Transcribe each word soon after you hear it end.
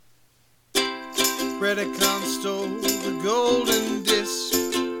Predacon stole the golden disc.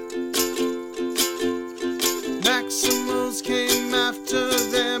 Maximals came after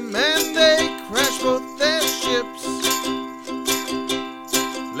them and they crashed both their ships.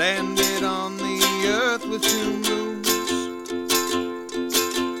 Landed on the earth with 2 moons.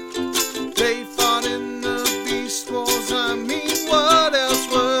 They fought in the Beast Wars. I mean, what else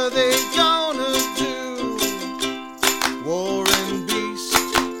were they gonna do? War and Beast.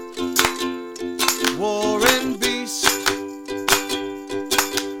 War and Beast.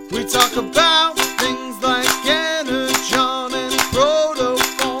 We talk about things like energon and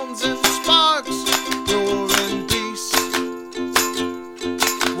protoforms and sparks. War and Beast.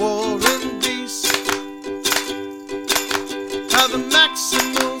 War and Beast. How the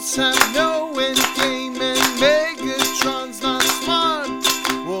Maximals have no end game and Megatron's not smart.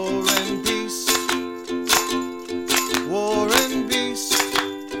 War and Beast. War and Beast.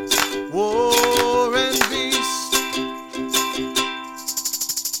 War and Beast.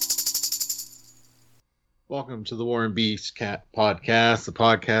 Welcome to the War and Beast podcast, the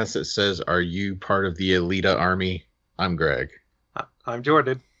podcast that says, "Are you part of the Elita Army?" I'm Greg, I'm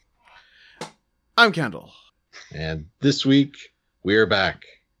Jordan. I'm Kendall. and this week we are back.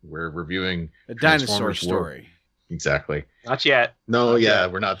 We're reviewing A dinosaur Transformers War. story. Exactly. Not yet. No, Not yeah,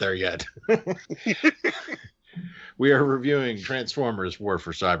 yet. we're not there yet. We are reviewing Transformers War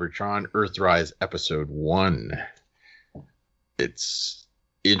for Cybertron Earthrise Episode 1. It's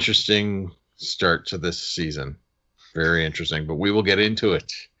interesting start to this season. Very interesting, but we will get into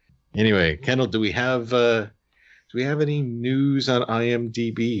it. Anyway, Kendall, do we have any news on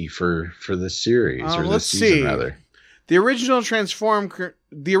IMDb for this series or this Let's season see. rather? The original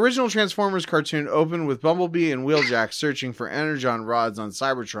Transformers cartoon opened with Bumblebee and Wheeljack searching for energon rods on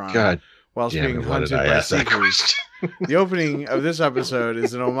Cybertron God whilst damn being it, why did hunted I by ask that seekers. question? The opening of this episode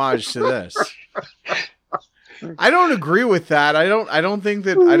is an homage to this. I don't agree with that. I don't think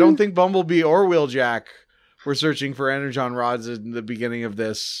Bumblebee or Wheeljack were searching for energon rods in the beginning of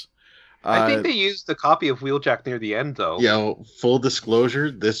this. I think they used a copy of Wheeljack near the end, though. Full disclosure,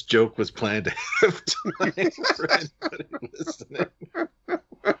 this joke was planned ahead of time for anybody listening.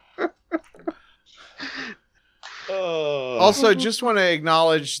 Oh. Also, just want to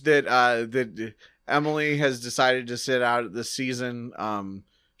acknowledge that that Emily has decided to sit out this season.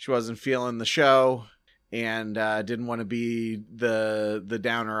 She wasn't feeling the show and didn't want to be the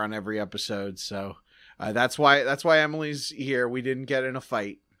downer on every episode. So that's why Emily's here. We didn't get in a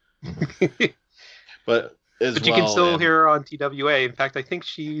fight. But you can still hear her on TWA. In fact, I think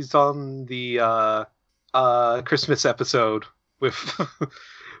she's on the Christmas episode with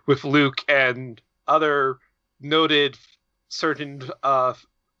with Luke and other noted certain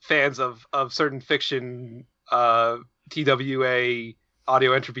fans of certain fiction TWA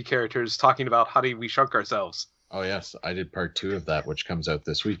audio entropy characters talking about Honey, We Shrunk Ourselves. Oh yes, I did part 2 of that, which comes out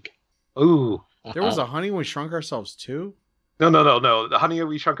this week. Ooh. There was a Honey, We Shrunk Ourselves too? No. The Honey,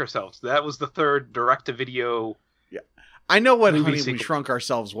 We Shrunk Ourselves. That was the third direct-to-video. Yeah. I know what movie Honey, We sequel. Shrunk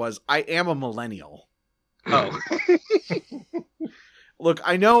Ourselves was. I am a millennial. Oh. Look,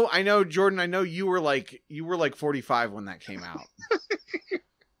 I know, Jordan, I know you were like 45 when that came out.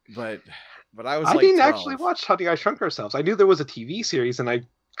 But I was I like didn't 12. actually watch Honey, I Shrunk Ourselves. I knew there was a TV series, and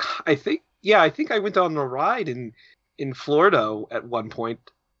I think I went on a ride in Florida at one point,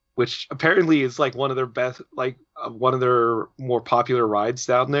 which apparently is like one of their best, like one of their more popular rides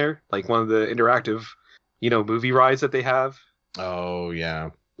down there, like one of the interactive, movie rides that they have. Oh yeah.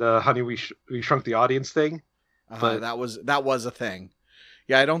 The Honey, We Shrunk the Audience thing. But that was a thing.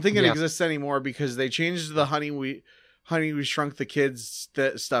 Yeah, I don't think it Yeah. exists anymore because they changed the Honey, We Shrunk the Kids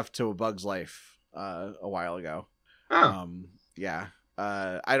stuff to A Bug's Life a while ago. Oh. Yeah.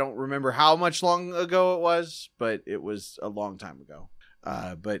 I don't remember how much long ago it was, but it was a long time ago.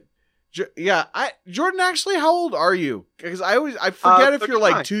 But Jordan, actually, how old are you? Because I forget if you're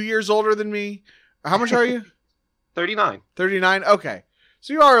 39. like 2 years older than me. How much are you? 39. 39. Okay,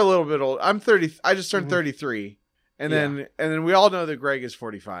 so you are a little bit old. I'm 30. I just turned 33, and then we all know that Greg is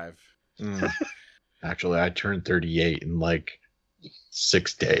 45. Actually, I turned 38 in like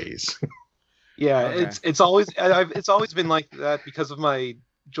 6 days. Yeah, Okay. it's always been like that because of my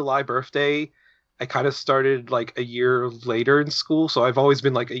July birthday. I kind of started like a year later in school, so I've always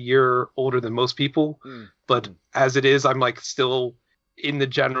been like a year older than most people. But as it is, I'm like still in the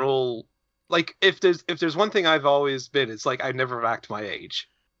general, like if there's one thing I've always been, it's like I never act my age.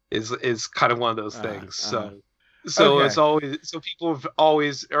 Is kind of one of those things. So Okay. it's always, so people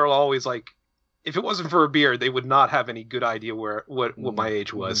are always like, if it wasn't for a beard, they would not have any good idea what my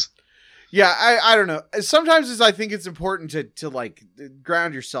age was. Yeah, I don't know. Sometimes I think it's important to like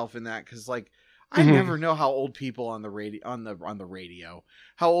ground yourself in that, because like I never know how old people on the radio,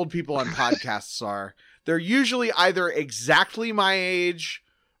 how old people on podcasts are. They're usually either exactly my age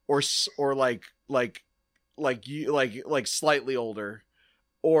or like slightly older,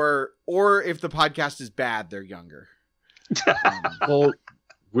 or if the podcast is bad, they're younger. Well,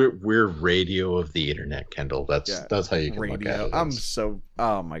 we're radio of the internet, Kendall. That's how you can look at it.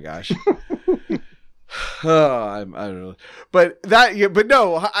 Oh my gosh. I don't know, but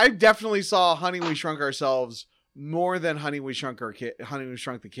no, I definitely saw Honey We Shrunk Ourselves more than Honey We Shrunk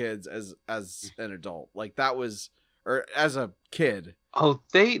the Kids as an adult. Like that was, or as a kid. Oh,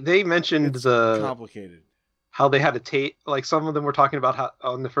 they mentioned the complicated how they had a tape. Like some of them were talking about how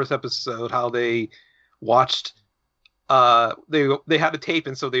on the first episode how they watched. They had a tape,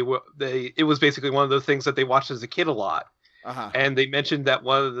 and so it was basically one of those things that they watched as a kid a lot. And they mentioned that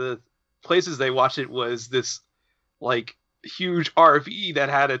one of the places they watched it was this like huge RV that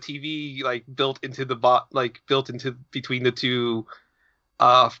had a TV like built into between the two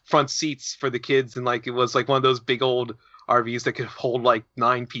front seats for the kids, and like it was like one of those big old RVs that could hold like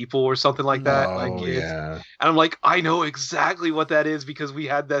 9 people or something like that. Yeah. And I'm like, I know exactly what that is because we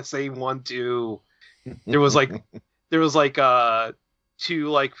had that same one too. There was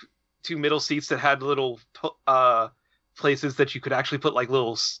two middle seats that had little places that you could actually put like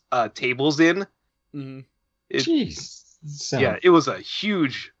little tables in. Mm-hmm. Yeah, it was a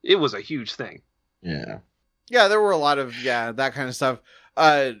huge thing. Yeah, there were a lot of that kind of stuff.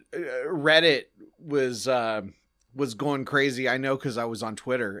 Reddit was going crazy. I know because I was on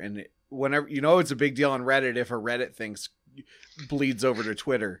Twitter, and whenever it's a big deal on Reddit if a Reddit thing bleeds over to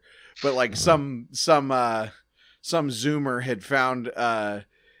Twitter. But like some Zoomer had found a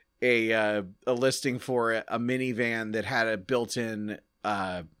listing for a minivan that had a built-in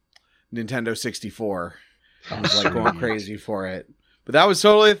Nintendo 64. I was like going crazy for it, but that was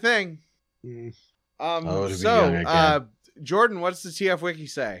totally a thing. Jordan, what's the TF Wiki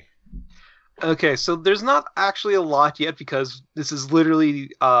say? Okay, so there's not actually a lot yet because this is literally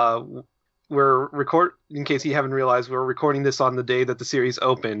in case you haven't realized, we're recording this on the day that the series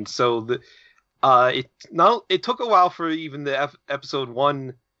opened. So it took a while for even the episode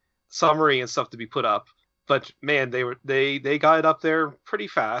 1 summary and stuff to be put up, but man, they got it up there pretty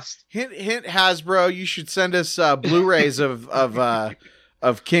fast. Hint Hasbro, you should send us Blu-rays of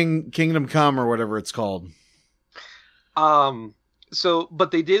Kingdom Come or whatever it's called.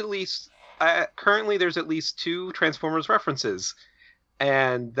 But they did at least currently there's at least 2 Transformers references,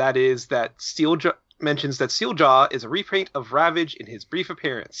 and that is that Steeljaw mentions that Steeljaw is a repaint of Ravage in his brief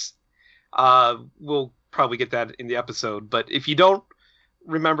appearance. We'll probably get that in the episode, but if you don't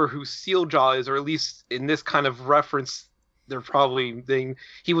remember who Steeljaw is, or at least in this kind of reference,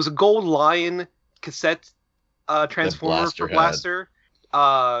 he was a Gold Lion cassette transformer for Blaster.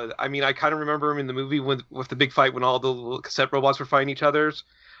 I mean, I kind of remember him in the movie with the big fight when all the little cassette robots were fighting each other's.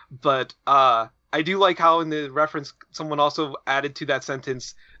 But I do like how in the reference someone also added to that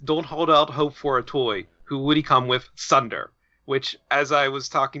sentence, "Don't hold out hope for a toy. Who would he come with? Sunder." Which, as I was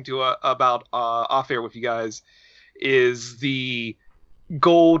talking to about off air with you guys, is the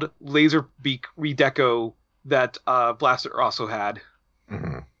gold laser beak redeco that Blaster also had.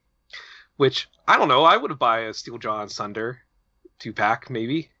 Mm-hmm. Which, I don't know, I would buy a Steeljaw and Sunder 2-pack,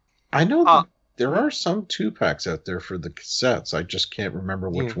 maybe. I know there are some 2-packs out there for the cassettes. I just can't remember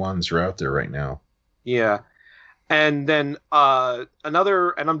which ones are out there right now. Yeah. And then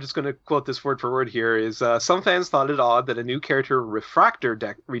another, and I'm just going to quote this word for word here, is some fans thought it odd that a new character Refractor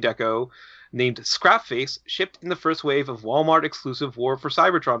redeco named Scrapface shipped in the first wave of Walmart exclusive War for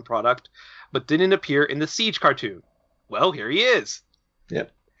Cybertron product, but didn't appear in the Siege cartoon. Well, here he is.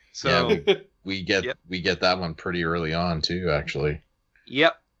 Yep. So yeah, we get that one pretty early on too, actually.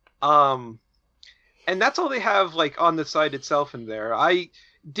 Yep. And that's all they have like on the site itself in there. I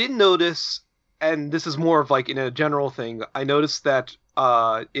did notice, and this is more of like in a general thing, I noticed that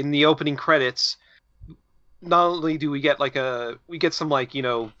in the opening credits, not only do we get some like,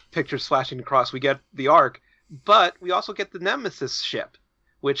 pictures flashing across, we get the Ark, but we also get the Nemesis ship,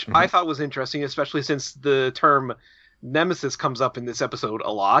 which I thought was interesting, especially since the term Nemesis comes up in this episode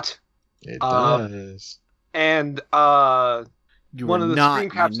a lot. It does. And you one are of the not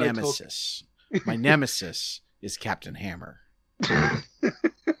screen caps my nemesis. My nemesis is Captain Hammer.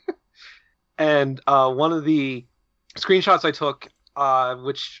 And one of the screenshots I took,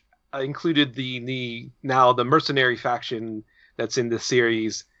 which included the mercenary faction that's in this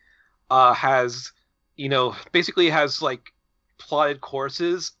series, has like plotted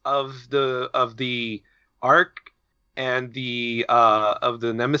courses of the Ark and the of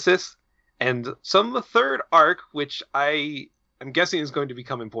the Nemesis, and some of the third arc, which I am guessing is going to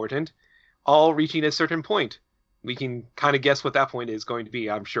become important, all reaching a certain point. We can kind of guess what that point is going to be,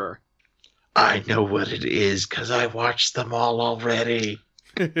 I'm sure. I know what it is because I watched them all already.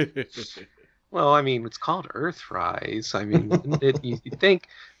 Well, I mean, it's called Earthrise. I mean, you think.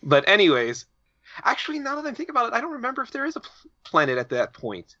 But anyways, actually, now that I think about it, I don't remember if there is a planet at that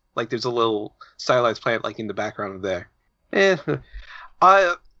point. Like, there's a little stylized planet, like, in the background of there.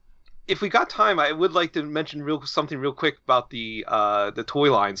 If we got time, I would like to mention something real quick about the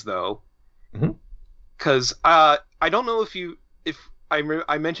toy lines, though. Because I don't know if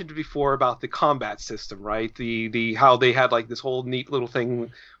I mentioned before about the combat system, right? The how they had like this whole neat little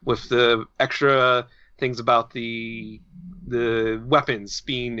thing with the extra things about the weapons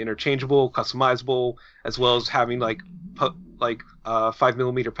being interchangeable, customizable, as well as having like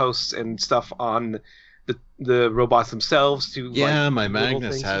 5mm posts and stuff on the robots themselves to my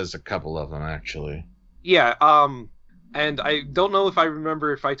Magnus has a couple of them actually. And I don't know if I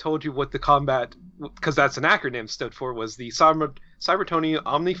remember if I told you what the combat, because that's an acronym, stood for, was the Cybertonian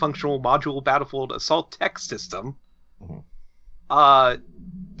Omnifunctional Module Battlefield Assault Tech System. Part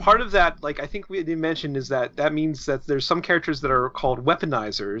of that, like I think we did mention, is that means that there's some characters that are called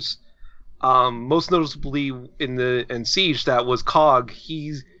weaponizers. Most noticeably in Siege, that was Cog.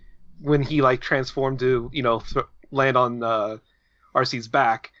 When he like transformed to land on RC's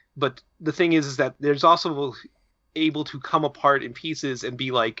back. But the thing is that there's also able to come apart in pieces and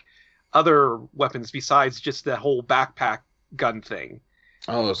be like other weapons besides just that whole backpack gun thing.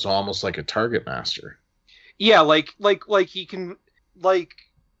 Oh, so almost like a target master. Yeah, like he can like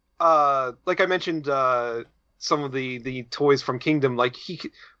I mentioned some of the toys from Kingdom, like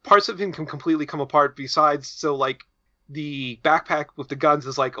parts of him can completely come apart besides, so like the backpack with the guns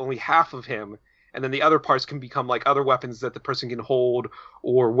is like only half of him, and then the other parts can become like other weapons that the person can hold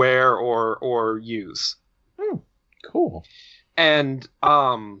or wear or use. Cool. And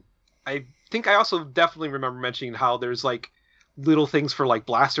I think I also definitely remember mentioning how there's like little things for like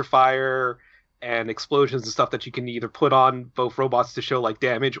blaster fire and explosions and stuff that you can either put on both robots to show like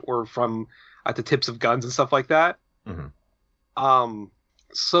damage or from at the tips of guns and stuff like that.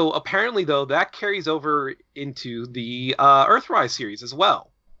 So apparently though that carries over into the Earthrise series as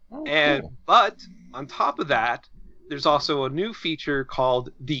well. Cool. But on top of that, there's also a new feature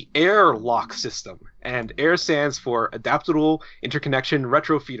called the Air Lock System, and AIR stands for Adaptable Interconnection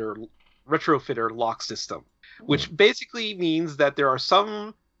Retrofitter Lock System, which basically means that there are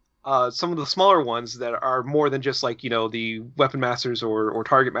some of the smaller ones that are more than just like the Weapon Masters or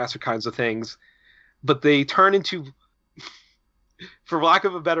Target Master kinds of things, but they turn into, for lack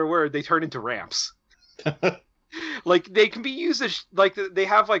of a better word, they turn into ramps. Like they can be used as like they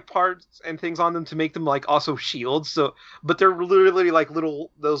have like parts and things on them to make them like also shields. So, but they're literally like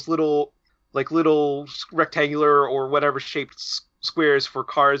little rectangular or whatever shaped squares for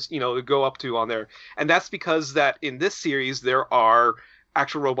cars, to go up to on there. And that's because that in this series there are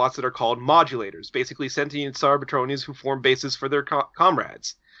actual robots that are called modulators, basically sentient Cybertronians who form bases for their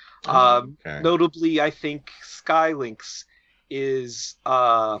comrades. Notably, I think Skylynx is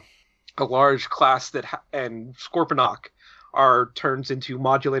a large class and Scorponok turns into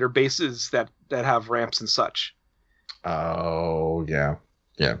modulator bases that have ramps and such. Oh yeah,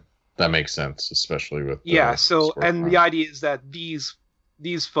 that makes sense, especially with So Scorponok. And the idea is that these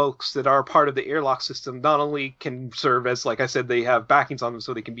folks that are part of the airlock system not only can serve as, like I said, they have backings on them,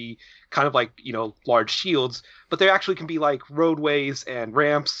 so they can be kind of like large shields, but they actually can be like roadways and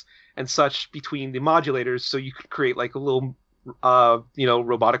ramps and such between the modulators, so you could create like a little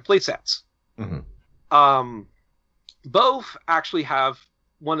robotic playsets. Both actually have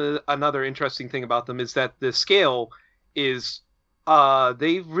another interesting thing about them is that the scale is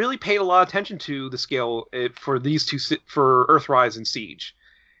they really paid a lot of attention to the scale for these two, for Earthrise and Siege,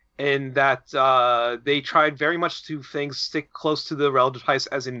 and that they tried very much to stick close to the relative heights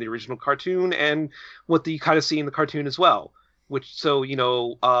as in the original cartoon and what you kind of see in the cartoon as well.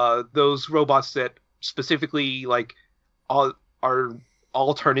 Those robots that specifically like are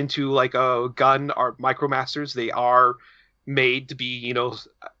all turned into like a gun are Micromasters. They are made to be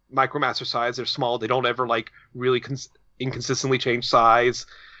Micromaster size. They're small. They don't ever like really inconsistently change size.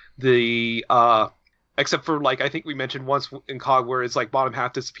 The except for like I think we mentioned once in Cog where his like bottom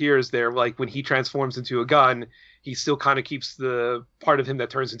half disappears there, like when he transforms into a gun, he still kind of keeps the part of him that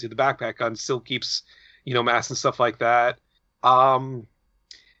turns into the backpack gun, still keeps mass and stuff like that.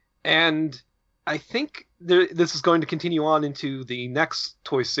 And I think this is going to continue on into the next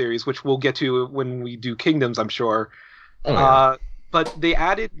toy series, which we'll get to when we do Kingdoms, I'm sure. But they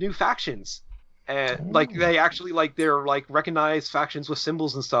added new factions, and like they actually they're like recognized factions with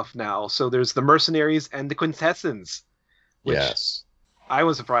symbols and stuff now. So there's the Mercenaries and the Quintessence. Which, yes. I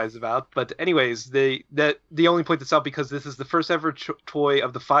was surprised about. But anyways, they only point this out because this is the first ever toy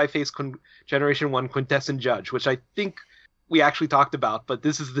of the Five-Face Generation 1 Quintessent Judge, which I think we actually talked about, but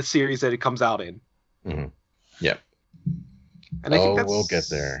this is the series that it comes out in. Mm-hmm. Yep. And I think we'll get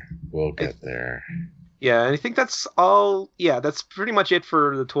there. We'll get there. Yeah, and I think that's all. Yeah, that's pretty much it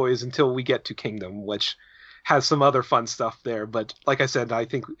for the toys until we get to Kingdom, which has some other fun stuff there. But like I said, I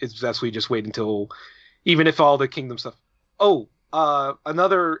think it's best we just wait until, even if all the Kingdom stuff. Oh,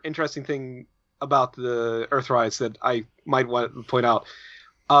 another interesting thing about the Earthrise that I might want to point out.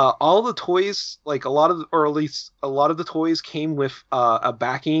 All the toys, like at least a lot of the toys came with a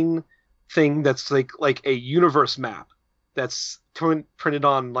backing thing that's like a universe map that's printed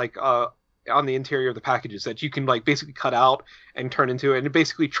on on the interior of the packages that you can like basically cut out and turn into, and it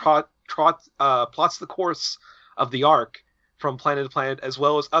basically plots the course of the arc from planet to planet, as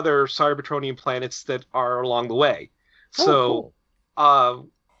well as other Cybertronian planets that are along the way. Cool.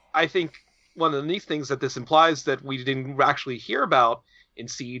 I think one of the neat things that this implies that we didn't actually hear about in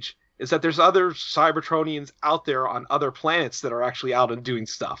Siege is that there's other Cybertronians out there on other planets that are actually out and doing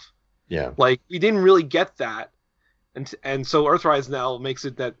stuff. Yeah. Like, we didn't really get that. And so Earthrise now makes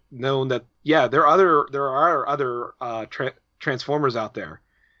it known that, yeah, there are other Transformers out there.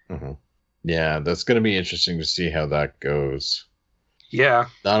 Mm-hmm. Yeah, that's going to be interesting to see how that goes. Yeah.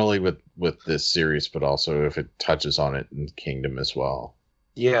 Not only with this series, but also if it touches on it in Kingdom as well.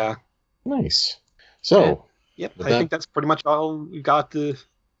 Yeah. Nice. So, yep, I think that's pretty much all we got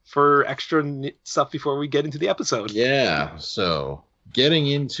for extra stuff before we get into the episode. Yeah. So, getting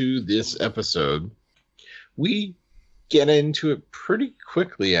into this episode, we get into it pretty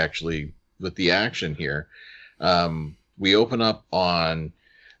quickly, actually, with the action here. We open up on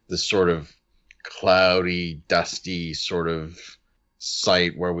this sort of cloudy, dusty sort of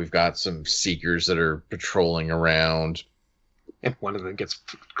site where we've got some Seekers that are patrolling around. And one of them gets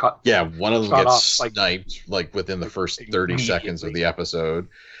caught. Yeah, one of them gets sniped like within the first 30 seconds of the episode.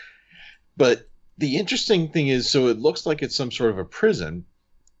 But the interesting thing is, so it looks like it's some sort of a prison.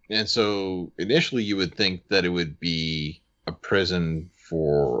 And so initially you would think that it would be a prison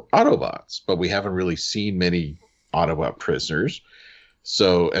for Autobots, but we haven't really seen many Autobot prisoners.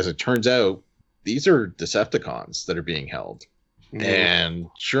 So as it turns out, these are Decepticons that are being held. Mm-hmm. And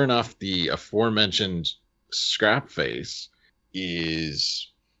sure enough, the aforementioned Scrapface is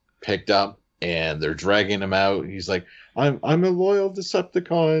picked up and they're dragging him out. He's like, I'm a loyal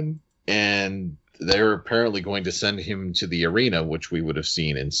Decepticon. And they're apparently going to send him to the arena, which we would have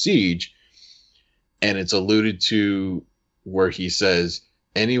seen in Siege. And it's alluded to where he says,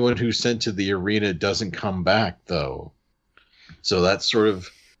 anyone who's sent to the arena doesn't come back, though. So that sort of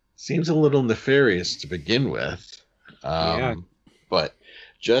seems a little nefarious to begin with. Yeah. But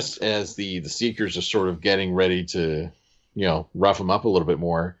just as the Seekers are sort of getting ready to, rough him up a little bit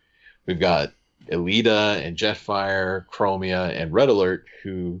more, we've got Elita and Jetfire, Chromia, and Red Alert,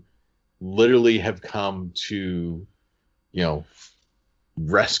 who literally have come to,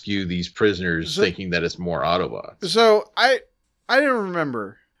 rescue these prisoners, thinking that it's more Autobots. So I didn't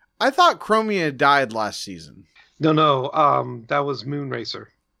remember. I thought Chromia died last season. No. That was Moonracer.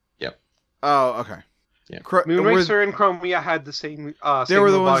 Yep. Oh, okay. Yeah. Moonracer and Chromia had the same. They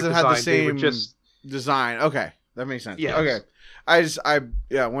were the ones that had the same design. Okay, that makes sense. Yes. Okay.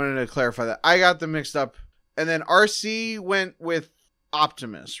 I wanted to clarify that. I got them mixed up, and then RC went with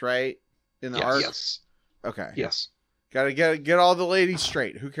Optimus, right? In the arc. Yes. Okay. Yes. Gotta get all the ladies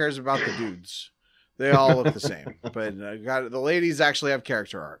straight. Who cares about the dudes? They all look the same. But the ladies actually have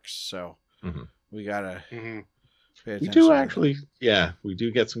character arcs, so we gotta pay attention. We do actually, we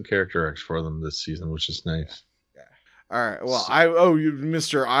do get some character arcs for them this season, which is nice. Yeah. All right. Well,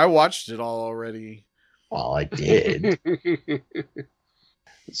 Mister, I watched it all already. Well, I did.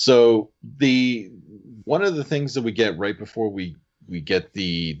 So one of the things that we get right before we get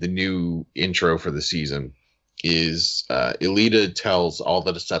the new intro for the season is Elita tells all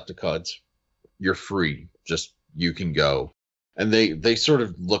the Decepticons, "You're free. Just you can go." And they sort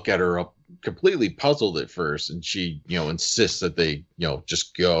of look at her up completely puzzled at first, and she insists that they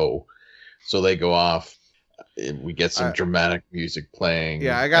just go. So they go off. And we get some dramatic music playing.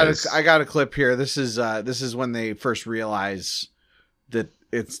 Yeah, I got a clip here. This is when they first realize that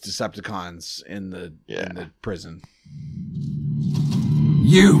it's Decepticons in the prison.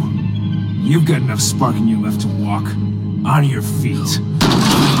 You've got enough spark in you left to walk. On your feet.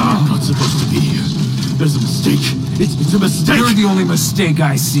 I'm not supposed to be here. There's a mistake. It's a mistake. You're the only mistake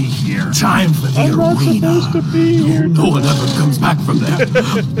I see here. Time for the arena. Supposed to be here. No one ever comes back from there.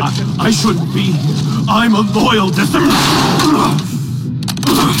 I shouldn't be here. I'm a loyal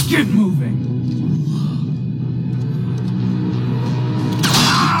Get moving.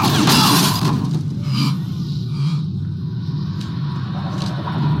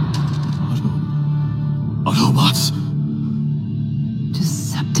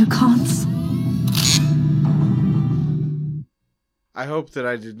 I hope that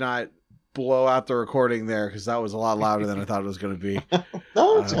I did not blow out the recording there, because that was a lot louder than I thought it was going to be.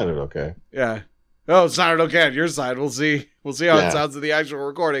 No, it sounded okay. Yeah. Oh, it sounded okay on your side. We'll see. We'll see how it sounds in the actual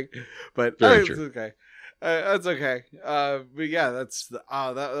recording. But it's okay. That's okay. But yeah,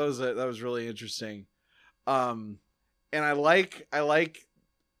 that was really interesting. And I like,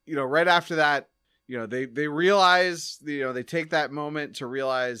 right after that, they realize, they take that moment to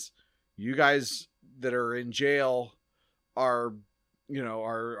realize you guys that are in jail are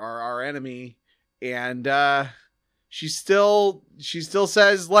our enemy, and she still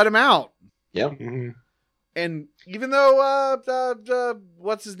says let him out. Yep. Mm-hmm. And even though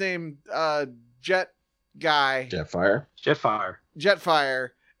what's his name, Jetfire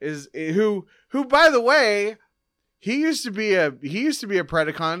is who by the way, he used to be a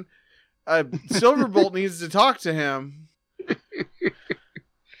Predacon. Silverbolt needs to talk to him.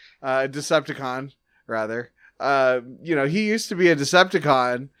 Decepticon rather. He used to be a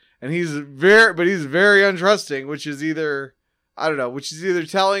Decepticon, and he's very untrusting, which is either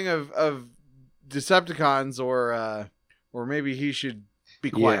telling of Decepticons or maybe he should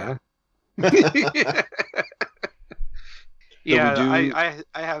be quiet. Yeah.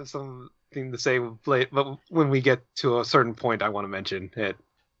 I have something to say but when we get to a certain point I want to mention it.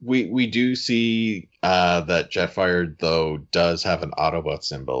 We do see that Jetfire though does have an Autobot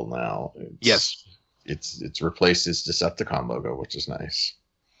symbol now. Yes. It's replaced his Decepticon logo, which is nice.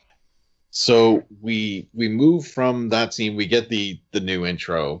 So we move from that scene, we get the new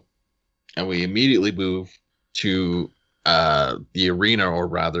intro, and we immediately move to the arena, or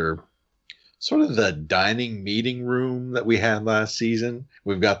rather sort of the dining meeting room that we had last season.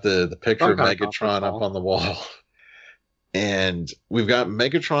 We've got the picture of Megatron up on the wall. And we've got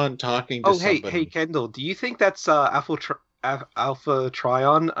Megatron talking to somebody. Hey, Kendall, do you think that's Alpha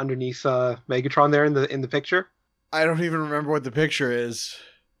Trion underneath Megatron there in the picture? I don't even remember what the picture is.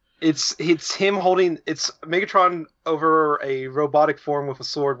 It's him holding, it's Megatron over a robotic form with a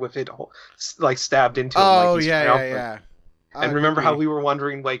sword with it like stabbed into him. Oh, yeah. And remember how we were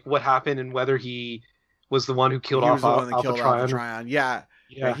wondering like what happened and whether he was the one who killed Alpha Trion? Yeah.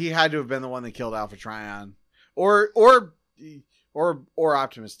 He had to have been the one that killed Alpha Trion, or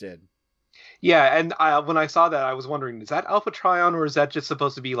Optimus did. Yeah, and when I saw that, I was wondering, is that Alpha Trion, or is that just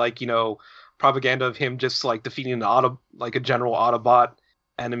supposed to be like, propaganda of him just like defeating a general Autobot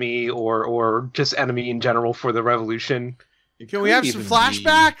enemy, or just enemy in general for the Revolution? Can we have some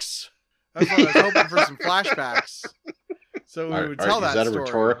flashbacks? That's what I was hoping for, some flashbacks. So we would tell that story. Is that a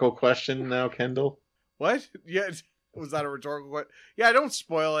rhetorical question now, Kendall? What? Yeah. Was that a rhetorical question? Yeah, don't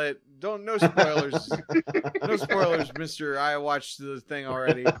spoil it. No spoilers. No spoilers, mister. I watched the thing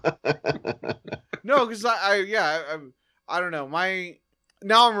already. No, because I don't know.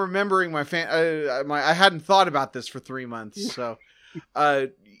 Now I'm remembering my I hadn't thought about this for 3 months. So, no.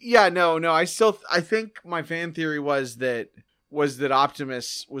 I think my fan theory was that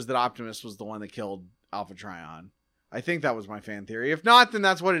Optimus was the one that killed Alpha Trion. I think that was my fan theory. If not, then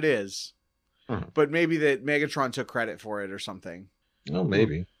that's what it is. But maybe that Megatron took credit for it or something. Oh,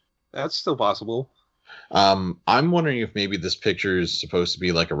 maybe. That's still possible. I'm wondering if maybe this picture is supposed to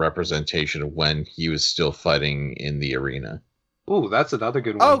be like a representation of when he was still fighting in the arena. Ooh, that's another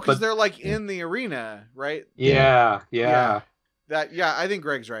good one. Oh, because they're like in the arena, right? Yeah. I think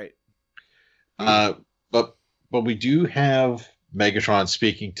Greg's right. But we do have Megatron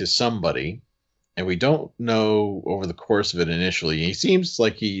speaking to somebody, and we don't know over the course of it initially. He seems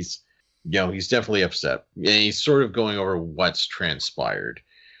like he's definitely upset. And he's sort of going over what's transpired.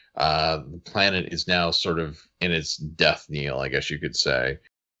 The planet is now sort of in its death knell, I guess you could say,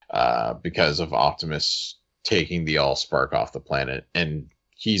 because of Optimus taking the Allspark off the planet. And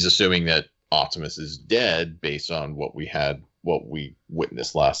he's assuming that Optimus is dead based on what we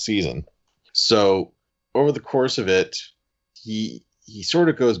witnessed last season. So over the course of it, he sort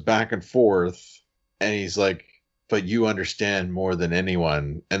of goes back and forth, and he's like, but you understand more than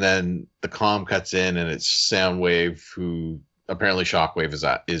anyone. And then the comm cuts in, and it's Soundwave, who apparently Shockwave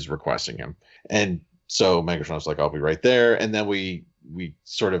is requesting him. And so Megatron's like, I'll be right there. And then we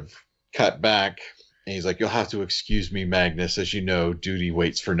sort of cut back, and he's like, you'll have to excuse me, Magnus. As you know, duty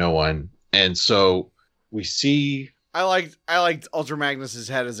waits for no one. And so we see... I liked Ultra Magnus's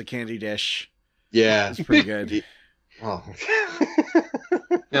head as a candy dish. Yeah. It's pretty good. Oh.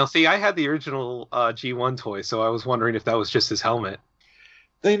 Now, see, I had the original G1 toy, so I was wondering if that was just his helmet.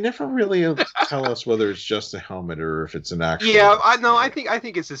 They never really tell us whether it's just a helmet or if it's an actual. Yeah, I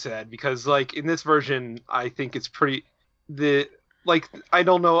think it's his head, because like in this version, I think it's pretty. I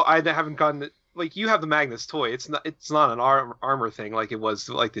don't know. I haven't gotten it. Like, you have the Magnus toy. It's not an armor thing like it was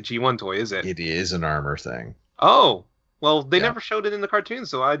like the G1 toy, is it? It is an armor thing. Oh, Well, they Yeah. never showed it in the cartoon,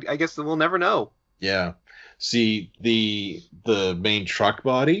 so I guess we'll never know. Yeah. See, the main truck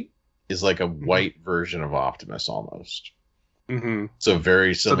body is like a white version of Optimus almost. Mm-hmm. So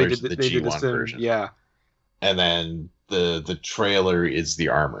very So similar they to the did the G1 same, version. yeah. And then the trailer is the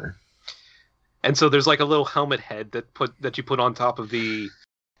armor. And so there's like a little helmet head that you put on top of the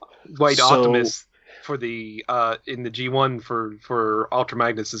white So- Optimus for the in the G1 for Ultra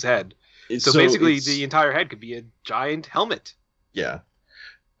Magnus's head. So basically, it's- the entire head could be a giant helmet. yeah.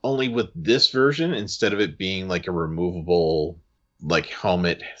 Only with this version, instead of it being like a removable like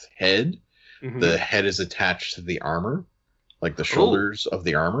helmet head, Mhm. the head is attached to the armor, like the shoulders of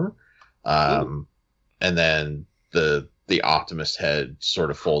the armor. And then the Optimus head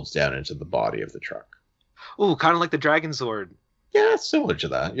sort of folds down into the body of the truck. Ooh, kind of like the Dragon Sword. Yeah, it's similar to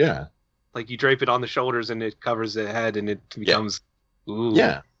that. Yeah. Like you drape it on the shoulders and it covers the head and it becomes. Ooh.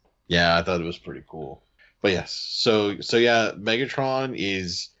 Yeah. Yeah, I thought it was pretty cool. But yes, so yeah, Megatron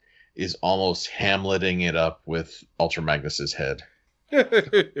is almost Hamleting it up with Ultra Magnus's head.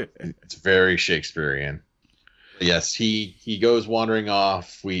 It's very Shakespearean. Yes, he goes wandering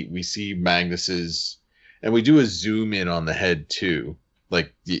off. We see Magnus's, and we do a zoom in on the head too.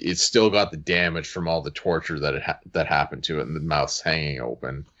 Like it's still got the damage from all the torture that happened to it, and the mouth's hanging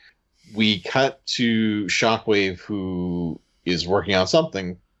open. We cut to Shockwave, who is working on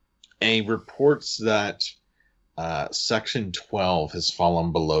something, and he reports that Section 12 has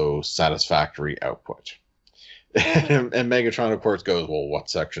fallen below satisfactory output. And Megatron, of course, goes, well, what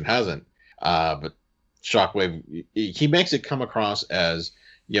section hasn't? But Shockwave, he makes it come across as,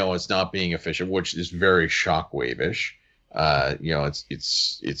 it's not being efficient, which is very Shockwave-ish.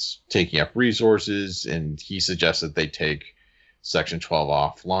 It's taking up resources, and he suggests that they take Section 12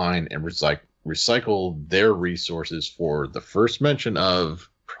 offline and recycle their resources for the first mention of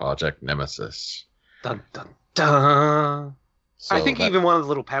Project Nemesis. Dun dun dun. So I think even one of the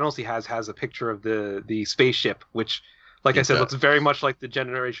little panels he has a picture of the spaceship, which, like I said, looks very much like the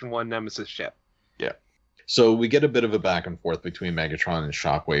Generation 1 Nemesis ship. Yeah. So we get a bit of a back and forth between Megatron and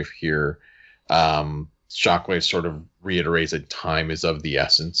Shockwave here. Shockwave sort of reiterates that time is of the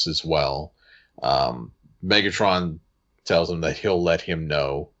essence as well. Megatron tells him that he'll let him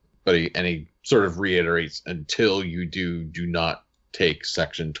know, but he sort of reiterates, until you do not take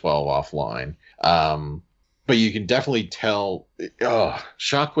Section 12 offline. But you can definitely tell,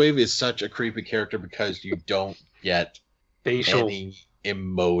 Shockwave is such a creepy character because you don't get Facial. any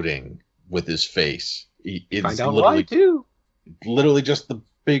emoting with his face. It's Find out why too. literally just the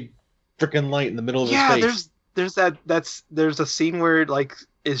big freaking light in the middle of his face. There's a scene where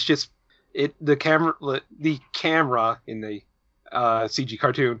it's just the camera in the CG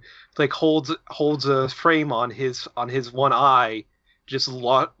cartoon holds a frame on his one eye, just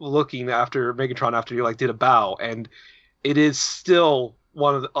looking after Megatron after he did a bow, and it is still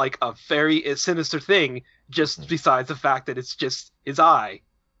one of a very sinister thing, just besides the fact that it's just his eye,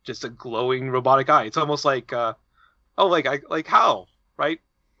 just a glowing robotic eye. It's almost how, right,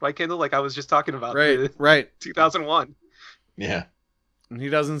 Kendall? Like I was just talking about, right. 2001. Yeah. And he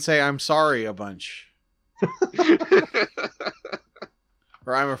doesn't say "I'm sorry" a bunch,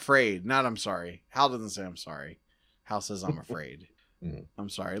 or "I'm afraid." Not "I'm sorry." Hal doesn't say "I'm sorry." Hal says "I'm afraid." I'm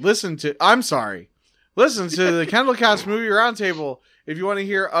sorry. I'm sorry. Listen to the KendallCast Movie Roundtable if you want to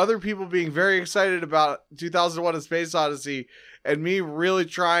hear other people being very excited about 2001: A Space Odyssey, and me really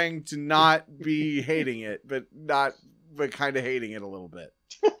trying to not be hating it, but kind of hating it a little bit.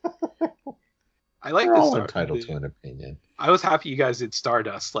 I like We're this. all entitled to an opinion. I was happy you guys did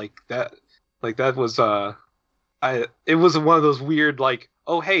Stardust that was it was one of those weird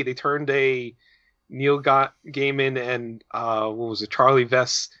oh hey, they turned a Neil Gaiman and what was it, Charlie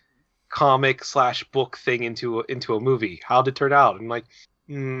Vess comic / book thing into a movie. How'd it turn out? And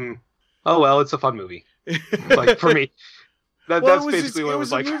oh well, it's a fun movie. For me, that's basically what it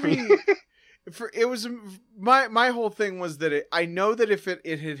was like for me. My whole thing was that I know that if it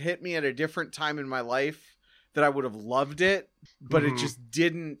had hit me at a different time in my life, that I would have loved it, but it just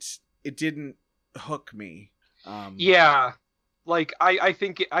didn't hook me. Yeah. I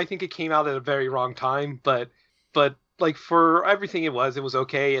think it came out at a very wrong time, but for everything it was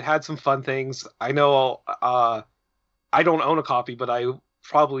okay. It had some fun things. I know I don't own a copy, but I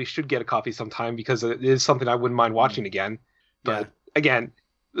probably should get a copy sometime because it is something I wouldn't mind watching again. But again,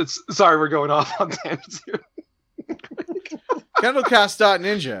 sorry we're going off on tangents here.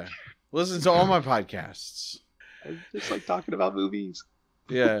 KendallCast.ninja. Listen to all my podcasts. I just like talking about movies.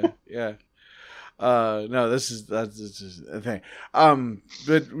 Yeah. No, that's just a thing.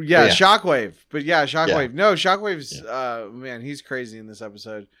 But yeah, Shockwave. But yeah, Shockwave. Yeah. No, Shockwave's man, he's crazy in this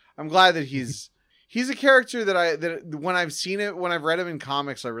episode. I'm glad that he's he's a character that when I've seen it, when I've read him in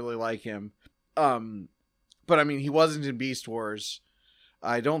comics, I really like him. But I mean, he wasn't in Beast Wars.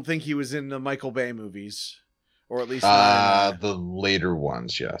 I don't think he was in the Michael Bay movies, or at least the later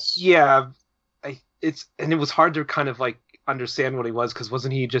ones. Yes. Yeah, it was hard to kind of like understand what he was, because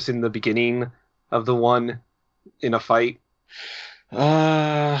wasn't he just in the beginning of the one in a fight?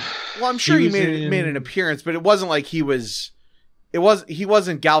 Well, I'm sure he made an appearance, but it wasn't like he wasn't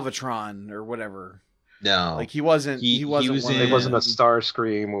Galvatron or whatever. No, like he wasn't. He wasn't a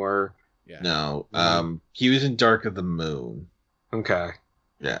Starscream or. Yeah. No, he was in Dark of the Moon. Okay.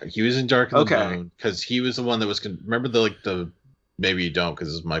 Yeah, he was in Dark of the Moon because he was the one that was. Remember the maybe you don't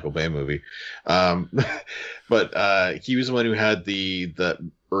because it's a Michael Bay movie, but he was the one who had the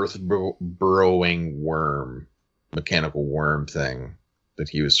earth burrowing worm, mechanical worm thing that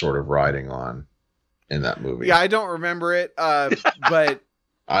he was sort of riding on in that movie. Yeah, I don't remember it, but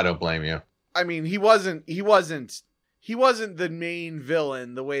I don't blame you. I mean, he wasn't the main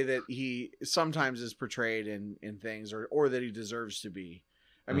villain the way that he sometimes is portrayed in things, or that he deserves to be.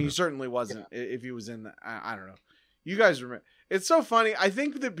 I mean, he certainly wasn't. If he was in I don't know. You guys remember? It's so funny. I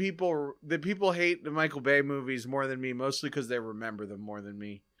think that people hate the Michael Bay movies more than me, mostly because they remember them more than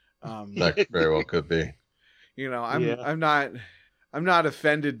me. That very well could be. You know, I'm not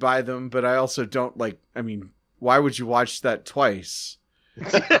offended by them, but I also don't like. I mean, why would you watch that twice?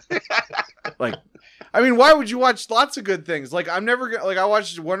 Like, I mean, why would you watch lots of good things? Like, I'm never gonna, like, I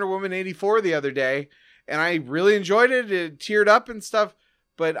watched Wonder Woman 84 the other day, and I really enjoyed it. It teared up and stuff.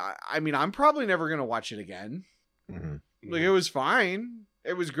 But I mean, I'm probably never gonna watch it again. Mm-hmm. Like, it was fine.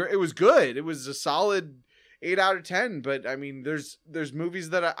 It was great. It was good. It was a solid 8 out of 10. But I mean, there's movies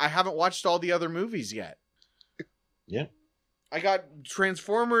that I haven't watched all the other movies yet. Yeah. I got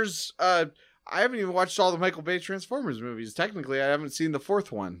Transformers. I haven't even watched all the Michael Bay Transformers movies. Technically, I haven't seen the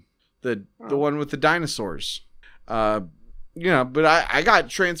fourth one, the one with the dinosaurs. But I got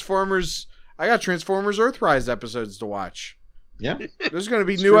Transformers. I got Transformers Earthrise episodes to watch. Yeah, there's going to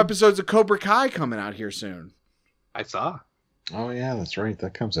be new episodes of Cobra Kai coming out here soon. I saw. Oh yeah, that's right.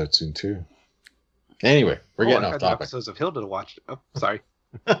 That comes out soon too. Anyway, we're getting off topic. Episodes of Hilda to watch. Oh, sorry.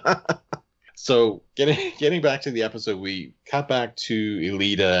 So getting back to the episode, we cut back to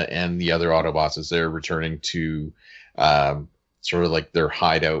Elita and the other Autobots as they're returning to sort of like their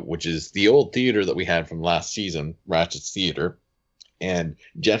hideout, which is the old theater that we had from last season, Ratchet's Theater. And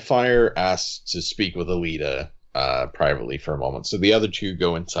Jetfire asks to speak with Elita privately for a moment. So the other two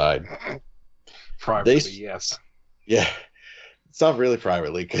go inside. Privately, yes. Yeah. It's not really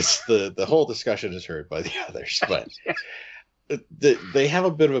privately because the whole discussion is heard by the others, but they have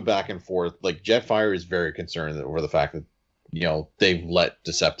a bit of a back and forth. Like, Jetfire is very concerned over the fact that, you know, they've let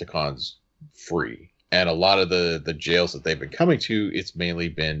Decepticons free. And a lot of the jails that they've been coming to, it's mainly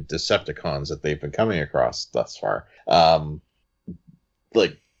been Decepticons that they've been coming across thus far.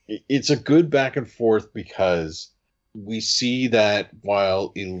 Like, it's a good back and forth because we see that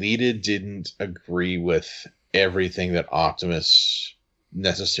while Elita didn't agree with everything that Optimus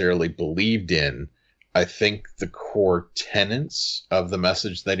necessarily believed in, I think the core tenets of the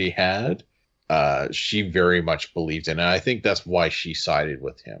message that he had, she very much believed in. And I think that's why she sided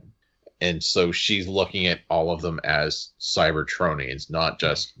with him. And so she's looking at all of them as Cybertronians, not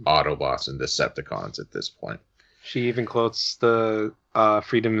just Autobots and Decepticons at this point. She even quotes the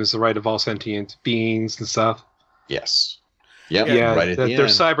freedom is the right of all sentient beings and stuff. Yes. Yep. Yeah, right at the they're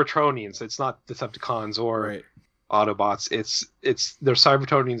end. Cybertronians. It's not Decepticons or Autobots. It's they're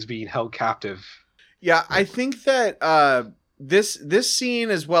Cybertronians being held captive. Yeah, I think that this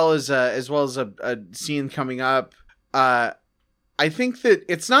scene as well as a scene coming up, I think that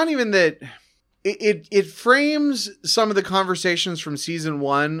it's not even that it frames some of the conversations from season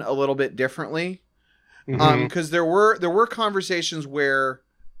 1 a little bit differently. Because there were conversations where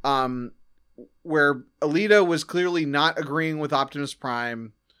Elita was clearly not agreeing with Optimus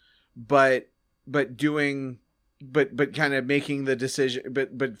Prime, but kind of making the decision,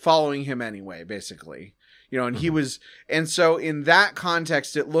 but following him anyway, basically, you know, and he was, and so in that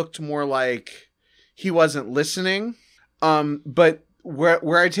context, it looked more like he wasn't listening. But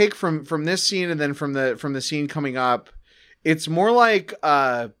where I take from this scene and then from the scene coming up, it's more like,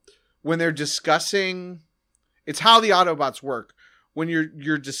 when they're discussing, it's how the Autobots work. When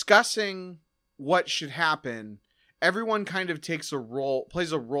you're discussing what should happen, everyone kind of plays a role.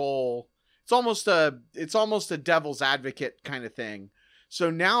 It's almost a devil's advocate kind of thing.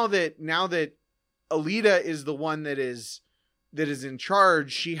 So now that Elita is the one that is in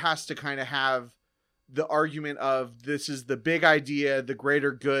charge, she has to kind of have the argument of, this is the big idea, the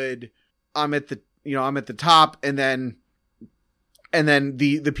greater good. I'm at the top, and then and then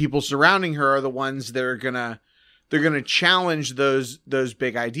the people surrounding her are the ones that are gonna challenge those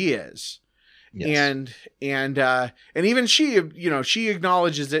big ideas. Yes. And even she, she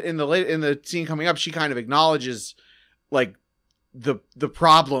acknowledges it in the scene coming up. She kind of acknowledges like the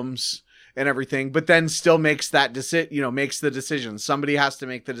problems and everything, but then still makes that makes the decision. Somebody has to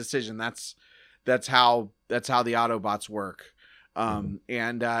make the decision. That's how the Autobots work. And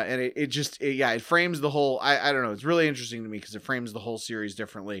it frames the whole, I don't know. It's really interesting to me because it frames the whole series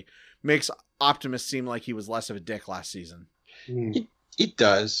differently. Makes Optimus seem like he was less of a dick last season. It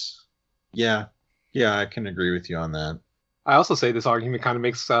does. Yeah, I can agree with you on that. I also say this argument kind of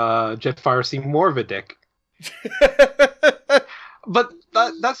makes Jetfire seem more of a dick. But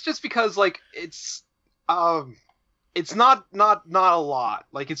that's just because like it's not a lot.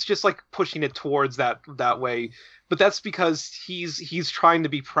 Like it's just like pushing it towards that way. But that's because he's trying to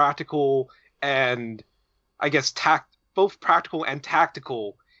be practical and I guess both practical and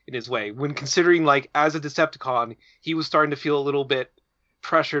tactical in his way. When considering like as a Decepticon, he was starting to feel a little bit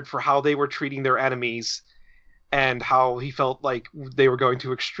pressured for how they were treating their enemies and how he felt like they were going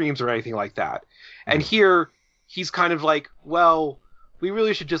to extremes or anything like that. And here he's kind of like, well, we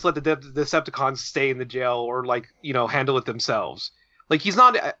really should just let the Decepticons stay in the jail or like, handle it themselves. Like he's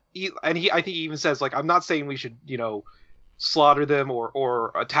not, I think he even says like, I'm not saying we should, slaughter them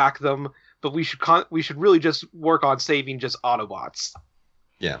or attack them, but we should really just work on saving just Autobots.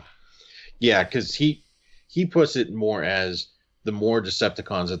 Yeah, because he puts it more as the more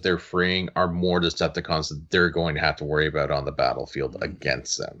Decepticons that they're freeing are more Decepticons that they're going to have to worry about on the battlefield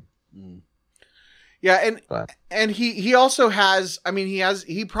against them. Yeah, and he also has,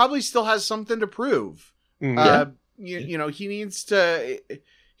 he probably still has something to prove. He needs to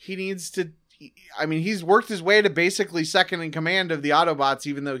he's worked his way to basically second in command of the Autobots,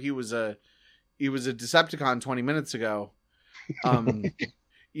 even though he was a Decepticon 20 minutes ago.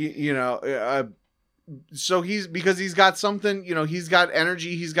 So he's got something, he's got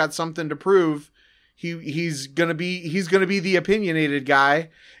energy, he's got something to prove. He's gonna be the opinionated guy,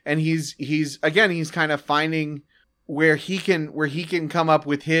 and he's kind of finding where he can come up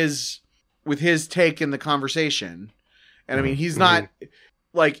with his take in the conversation. And he's not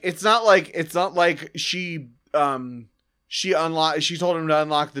like, it's not like she told him to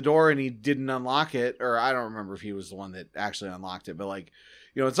unlock the door and he didn't unlock it, or I don't remember if he was the one that actually unlocked it, but like,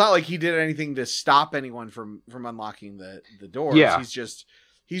 it's not like he did anything to stop anyone from unlocking the doors. Yeah.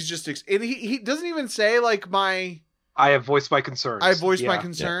 He doesn't even say like I have voiced my concerns. My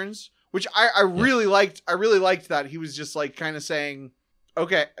concerns, which I really liked. I really liked that he was just like kind of saying,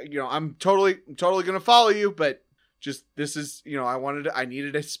 okay, I'm totally going to follow you, but just, this is, I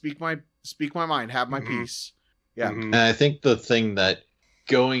needed to speak my mind, have my peace. Yeah. And I think the thing that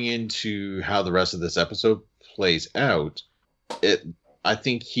going into how the rest of this episode plays out, I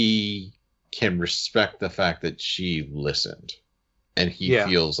think he can respect the fact that she listened, and he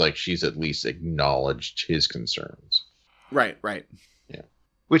feels like she's at least acknowledged his concerns. Right. Yeah.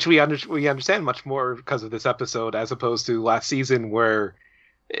 Which we understand much more because of this episode, as opposed to last season where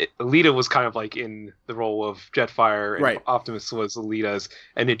Alita was kind of like in the role of Jetfire and Optimus was Alita's,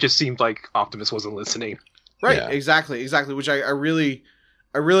 and it just seemed like Optimus wasn't listening. Right. Yeah. Exactly. Which I really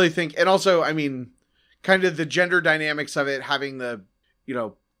think, and also, kind of the gender dynamics of it, having the,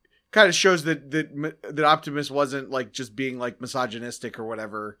 kind of shows that Optimus wasn't like just being like misogynistic or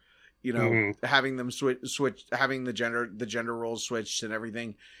whatever, having them switch, having the gender roles switched and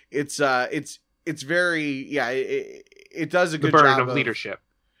everything. It's very, it does a good job of leadership.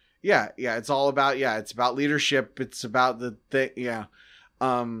 Yeah. It's all about, it's about leadership. It's about the thing. Yeah.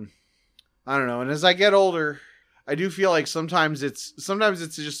 I don't know. And as I get older, I do feel like sometimes it's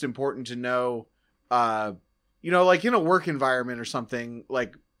just important to know, like in a work environment or something,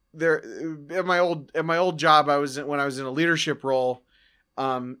 like there at my old job, when I was in a leadership role,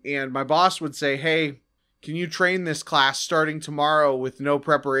 and my boss would say, "Hey, can you train this class starting tomorrow with no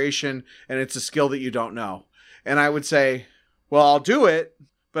preparation, and it's a skill that you don't know?" And I would say, "Well, I'll do it,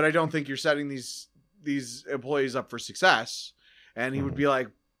 but I don't think you're setting these employees up for success." And he would be like,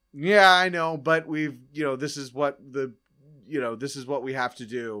 "Yeah, I know, but this is what we have to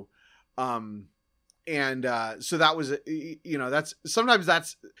do." So that was,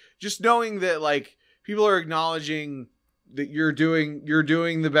 that's just knowing that like people are acknowledging that you're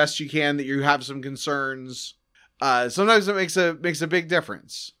doing the best you can, that you have some concerns. Sometimes it makes a big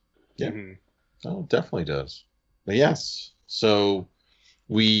difference. Yeah. Oh, it definitely does. But yes. So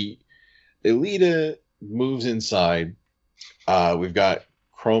Alita moves inside. We've got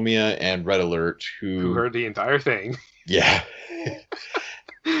Chromia and Red Alert who heard the entire thing. Yeah.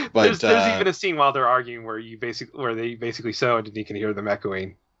 But there's even a scene while they're arguing where they basically sew and you can hear them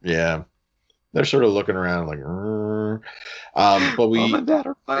echoing. yeah, they're sort of looking around like, but we Mom and Dad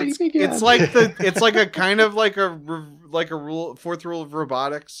are fighting again. It's like it's like a kind of like a fourth rule of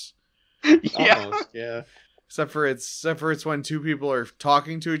robotics. Yeah. almost, yeah. Except for it's when two people are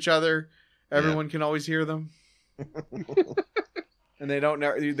talking to each other, everyone can always hear them, and they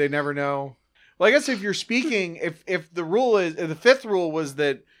never know. Well, I guess if you're speaking, if the rule is the fifth rule was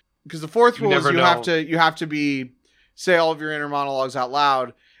that, because the fourth rule is you have to say all of your inner monologues out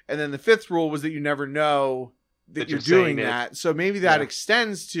loud, and then the fifth rule was that you never know that you're doing that. So maybe that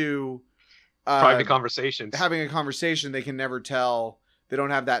extends to private conversations. Having a conversation, they can never tell. They don't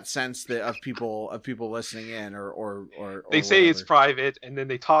have that sense of people listening in or they say it's private, and then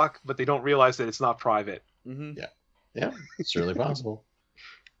they talk, but they don't realize that it's not private. Mm-hmm. Yeah, it's certainly possible.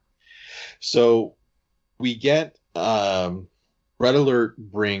 So we get Red Alert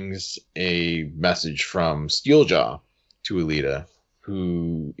brings a message from Steeljaw to Elita,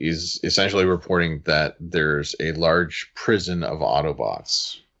 who is essentially reporting that there's a large prison of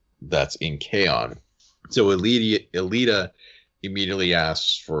Autobots that's in Kaon. So Elita immediately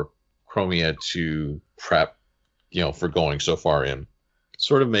asks for Chromia to prep, for going so far in,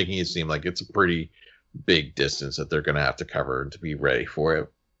 sort of making it seem like it's a pretty big distance that they're going to have to cover to be ready for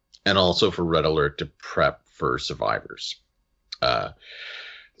it. And also for Red Alert to prep for survivors. And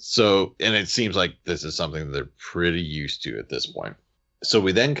it seems like this is something that they're pretty used to at this point. So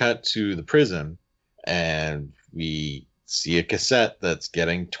we then cut to the prison, and we see a cassette that's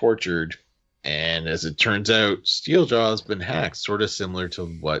getting tortured. And as it turns out, Steeljaw has been hacked, sort of similar to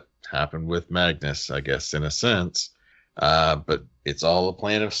what happened with Magnus, I guess, in a sense. But it's all a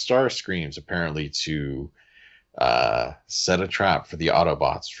plan of Starscream's, apparently, to set a trap for the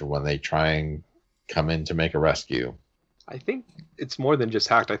Autobots for when they try and come in to make a rescue. I think it's more than just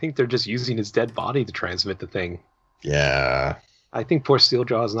hacked. I think they're just using his dead body to transmit the thing. Yeah. I think poor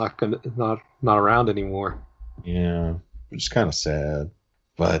Steeljaw is not around anymore. Yeah, which is kind of sad.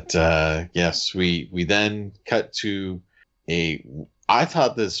 But yes, we then cut to I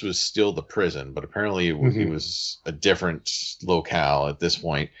thought this was still the prison, but apparently it was a different locale at this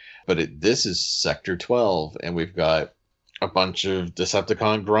point. But this is Sector 12, and we've got a bunch of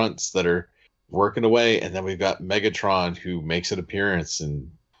Decepticon grunts that are working away, and then we've got Megatron who makes an appearance, and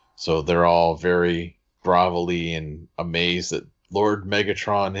so they're all very grovelly and amazed that Lord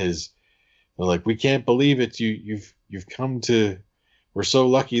Megatron they're like, we can't believe it. You've come to. We're so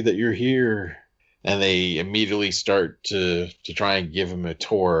lucky that you're here. And they immediately start to try and give him a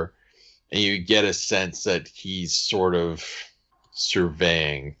tour. And you get a sense that he's sort of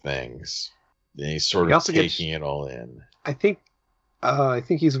surveying things. And he's sort of taking it all in. I think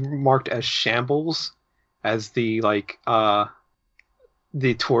he's marked as Shambles as the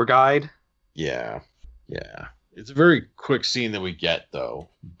tour guide. Yeah. It's a very quick scene that we get, though.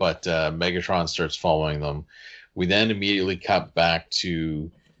 But Megatron starts following them. We then immediately cut back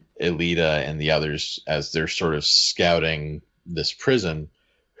to Elita and the others as they're sort of scouting this prison.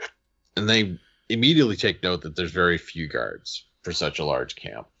 And they immediately take note that there's very few guards for such a large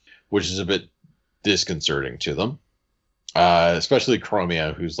camp, which is a bit disconcerting to them. Especially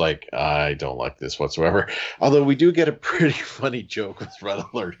Chromia, who's like, I don't like this whatsoever. Although we do get a pretty funny joke with Red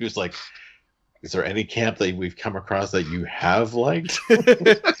Alert, who's like, is there any camp that we've come across that you have liked?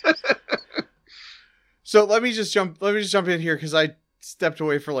 So let me just jump in here because I stepped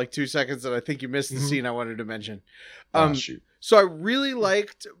away for like 2 seconds and I think you missed the scene I wanted to mention. Shoot. So I really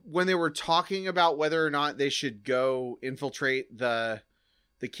liked when they were talking about whether or not they should go infiltrate the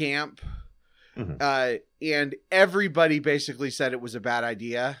camp. Mm-hmm. And everybody basically said it was a bad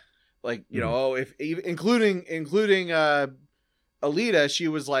idea. Like, including Elita, she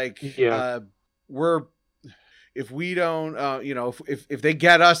was like, if we don't, if they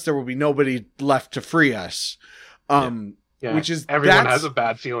get us, there will be nobody left to free us. Which is everyone has a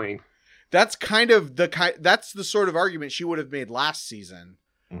bad feeling. That's that's the sort of argument she would have made last season.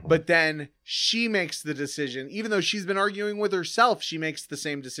 Mm-hmm. But then she makes the decision, even though she's been arguing with herself, she makes the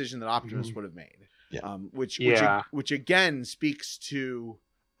same decision that Optimus would have made. Yeah. Which again speaks to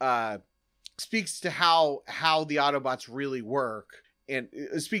how the Autobots really work. And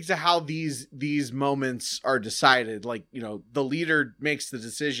it speaks to how these moments are decided. Like, the leader makes the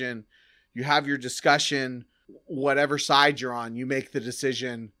decision. You have your discussion, whatever side you're on, you make the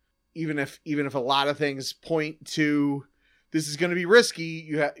decision. Even if a lot of things point to this is going to be risky,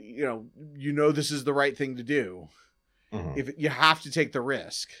 this is the right thing to do. Mm-hmm. If you have to take the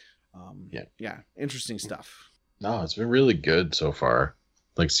risk. Interesting stuff. No, it's been really good so far.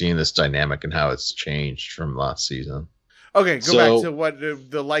 Like seeing this dynamic and how it's changed from last season. Okay, go back to what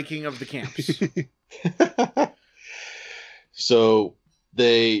the liking of the camps. So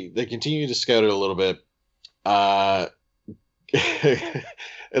they continue to scout it a little bit.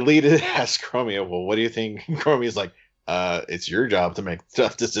 Alita asks Chromia, well, what do you think? Chromia's like, it's your job to make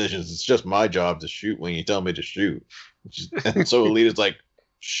tough decisions. It's just my job to shoot when you tell me to shoot. And so Alita's like,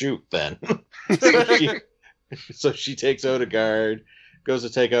 shoot then. So she takes out a guard, goes to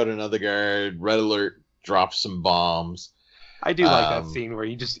take out another guard. Red Alert drops some bombs. I do like that scene where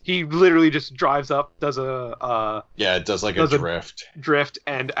he literally just drives up, does it does like a drift,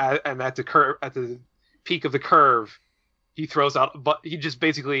 and at the peak of the curve, he throws out, but he just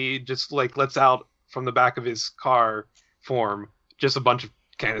basically just like lets out from the back of his car form just a bunch of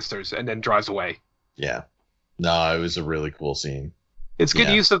canisters and then drives away. Yeah, no, it was a really cool scene. It's good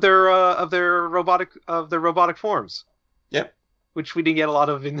use of their robotic forms. Yep, which we didn't get a lot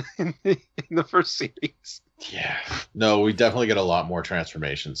of in the first series. Yeah, no, we definitely get a lot more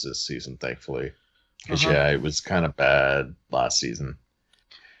transformations this season, thankfully. Because it was kind of bad last season.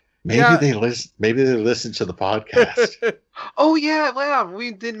 Maybe they listen to the podcast. Oh yeah,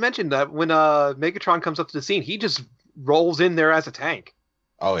 we did mention that when Megatron comes up to the scene, he just rolls in there as a tank.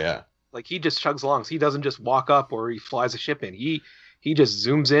 Oh yeah, like he just chugs along. So he doesn't just walk up or he flies a ship in. He just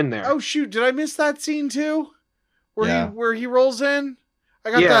zooms in there. Oh shoot, did I miss that scene too? Where he rolls in?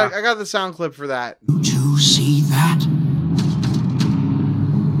 I got the sound clip for that. Do you see that?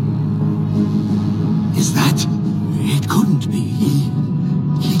 Is that? It couldn't be.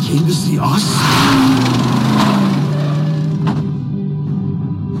 He came to see us?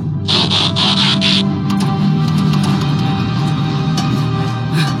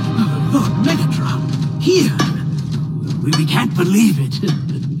 Lord Megatron, here. We can't believe it.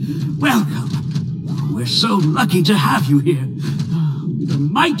 Welcome. We're so lucky to have you here. The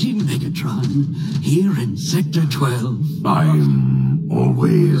mighty Megatron, here in Sector 12. I'm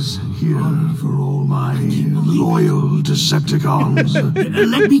always here for all my loyal Decepticons.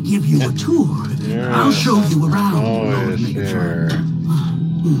 Let me give you a tour. Yeah. I'll show you around, Lord Megatron.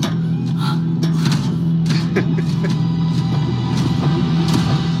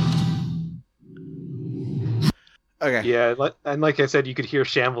 Okay. Yeah, and like I said, you could hear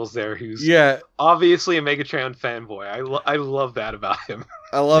Shambles there, who's obviously a Megatron fanboy. I love that about him.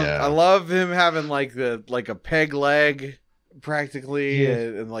 I love him having like a peg leg, practically,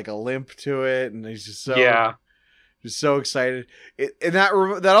 and like a limp to it, and he's just so excited. And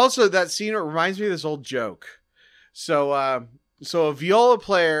that scene reminds me of this old joke. So a viola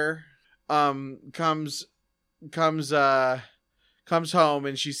player comes home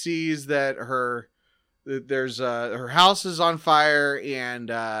and she sees that her house is on fire and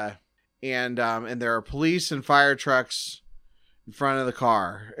there are police and fire trucks in front of the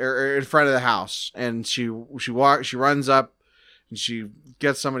car or in front of the house, and she runs up and she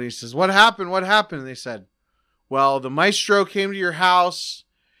gets somebody and says, what happened? And they said, well, the maestro came to your house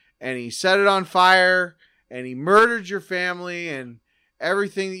and he set it on fire and he murdered your family and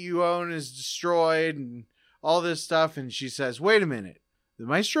everything that you own is destroyed and all this stuff. And she says, wait a minute, the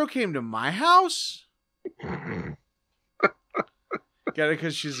maestro came to my house? Get it?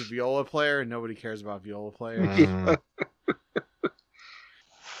 Because she's a viola player and nobody cares about viola players.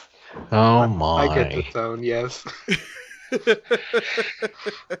 Oh my! I get the tone. Yes.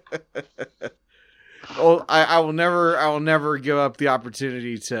 Oh, I will never give up the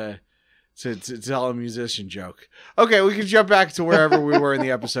opportunity to tell a musician joke. Okay, we can jump back to wherever we were in the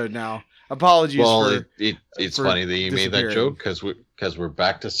episode now. Apologies. Well, it's funny that you made that joke because we're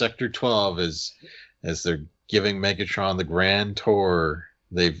back to Sector 12 as they're giving Megatron the grand tour.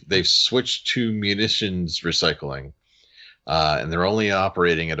 They've switched to munitions recycling, and they're only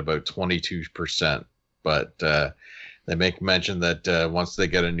operating at about 22%. But they make mention that once they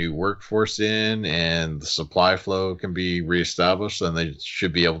get a new workforce in and the supply flow can be reestablished, then they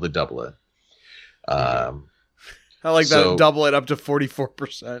should be able to double it. I like that. Double it up to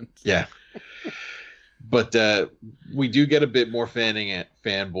 44%. Yeah. But we do get a bit more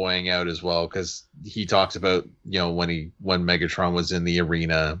fanboying out as well, because he talks about, when Megatron was in the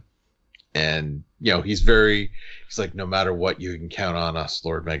arena, and he's like, no matter what, you can count on us,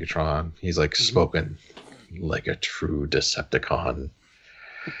 Lord Megatron. He's like spoken like a true Decepticon.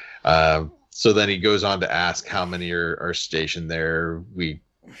 So then he goes on to ask how many are stationed there. We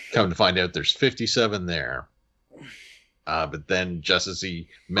come to find out there's 57 there. But then just as he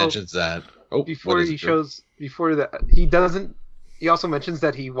mentions that. He also mentions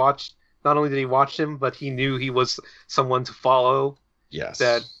that he watched, not only did he watch him, but he knew he was someone to follow. Yes.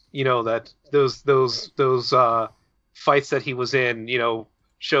 That, that those fights that he was in,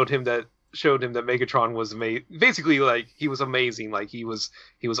 showed him that showed him that Megatron was basically like he was amazing, like he was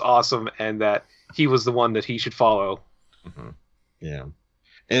awesome, and that he was the one that he should follow. Mm-hmm. Yeah,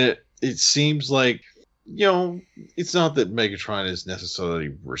 and it seems like, you know, it's not that Megatron is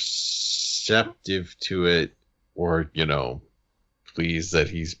necessarily receptive to it, or, you know, pleased that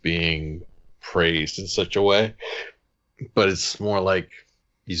he's being praised in such a way, but it's more like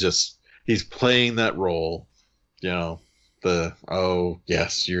he's playing that role, you know, oh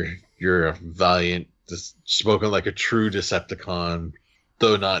yes, you're a valiant, spoken like a true Decepticon,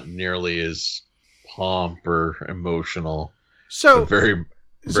 though not nearly as pomp or emotional. So very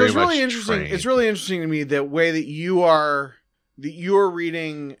it's really interesting. trained. It's really interesting to me the way that you're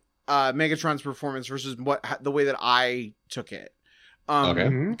reading Megatron's performance versus the way that I took it. Okay.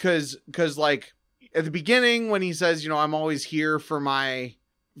 Because like at the beginning when he says, you know, I'm always here for my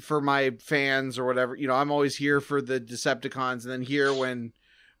fans or whatever, you know, I'm always here for the Decepticons, and then here when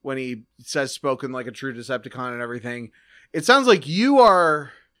he says spoken like a true Decepticon and everything, it sounds like you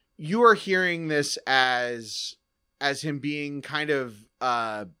are hearing this as him being kind of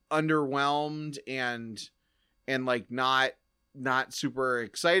underwhelmed and like not super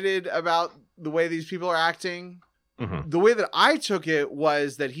excited about the way these people are acting. Mm-hmm. The way that I took it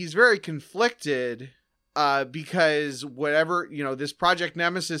was that he's very conflicted because whatever, you know, this Project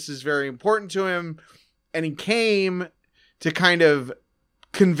Nemesis is very important to him, and he came to kind of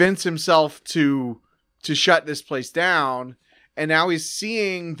convince himself to shut this place down, and now he's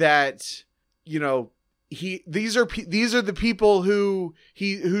seeing that, you know, these are the people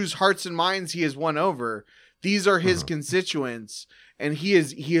whose hearts and minds he has won over. These are his constituents, and he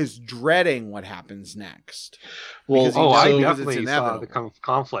is dreading what happens next. Well, I definitely saw the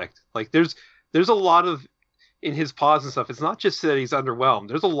conflict. Like there's a lot of, in his pause and stuff, it's not just that he's underwhelmed.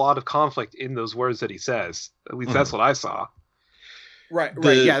 There's a lot of conflict in those words that he says. At least that's what I saw. Right.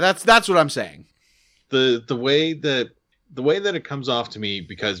 Yeah, that's what I'm saying. The way that it comes off to me,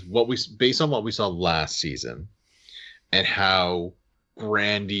 because based on what we saw last season and how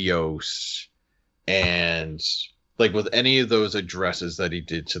grandiose, and like with any of those addresses that he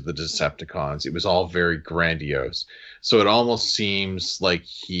did to the Decepticons, it was all very grandiose. So it almost seems like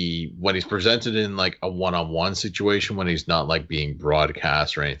when he's presented in like a one-on-one situation, when he's not like being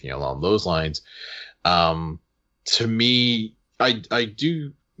broadcast or anything along those lines, to me, I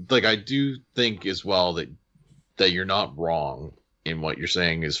do think as well that you're not wrong in what you're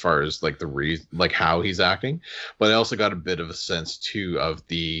saying as far as like like how he's acting, but I also got a bit of a sense too of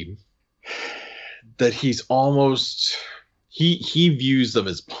that he's almost he views them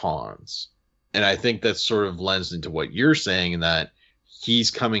as pawns, and I think that sort of lends into what you're saying, in that he's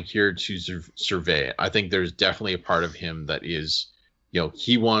coming here to survey it. I think there's definitely a part of him that is, you know,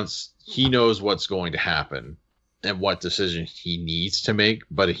 he knows what's going to happen and what decision he needs to make,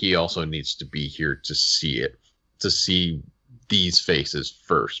 but he also needs to be here to see it, to see these faces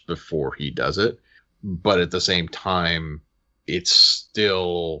first before he does it. But at the same time, it's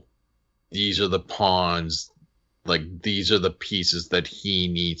still, these are the pawns, like these are the pieces that he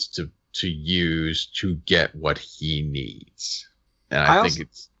needs to use to get what he needs. And I think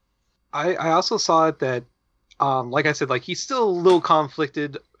it's, I also saw it that, like I said, like he's still a little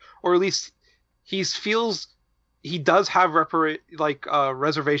conflicted, or at least he does have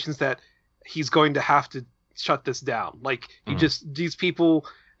reservations that he's going to have to shut this down. Like these people,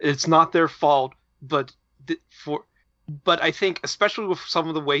 it's not their fault, but I think especially with some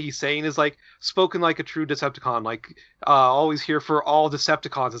of the way he's saying is like spoken like a true Decepticon, like always here for all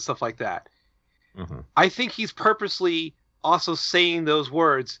Decepticons and stuff like that. Mm-hmm. I think he's purposely also saying those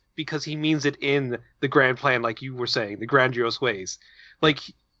words because he means it in the grand plan, like you were saying, the grandiose ways. Like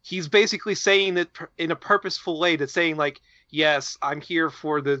he's basically saying it in a purposeful way, that's saying like, yes, I'm here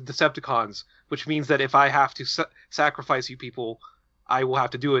for the Decepticons, which means that if I have to sacrifice you people, I will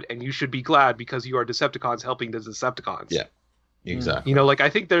have to do it, and you should be glad because you are Decepticons helping the Decepticons. Yeah, exactly. You know, like I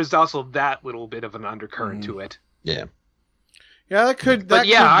think there's also that little bit of an undercurrent to it. Yeah. Yeah, that could.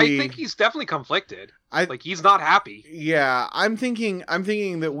 I think he's definitely conflicted. Like he's not happy. Yeah, I'm thinking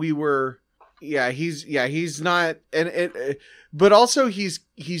that we were. Yeah, he's not, and but also he's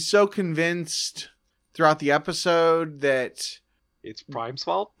so convinced throughout the episode that it's Prime's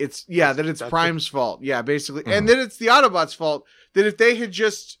fault. It's Prime's fault. Yeah, basically, and then it's the Autobots' fault. That if they had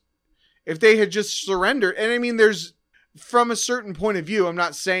just surrendered, and I mean, there's, from a certain point of view, I'm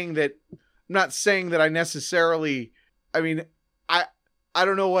not saying that I necessarily. I mean, I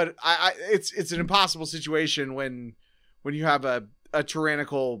don't know what it's an impossible situation when you have a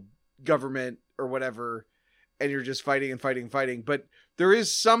tyrannical government or whatever, and you're just fighting. But there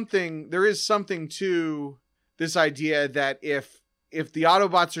is something to this idea that if if the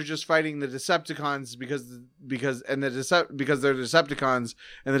Autobots are just fighting the Decepticons because they're Decepticons,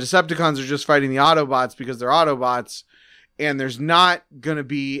 and the Decepticons are just fighting the Autobots because they're Autobots, and there's not going to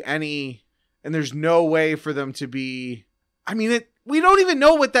be any, and there's no way for them to be. I mean, we don't even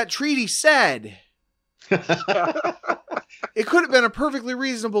know what that treaty said. It could have been a perfectly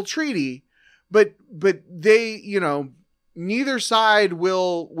reasonable treaty, but they, neither side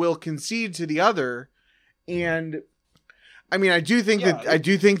will concede to the other. And I mean, I do think that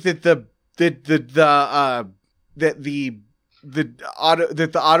the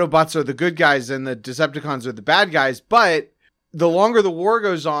Autobots are the good guys and the Decepticons are the bad guys. But the longer the war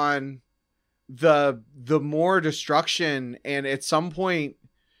goes on, the more destruction. And at some point,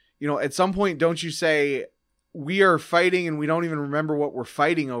 don't you say, we are fighting and we don't even remember what we're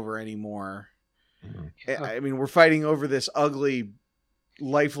fighting over anymore. Mm-hmm. I mean, we're fighting over this ugly,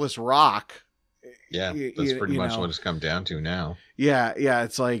 lifeless rock. Yeah, that's pretty much what it's come down to now. Yeah,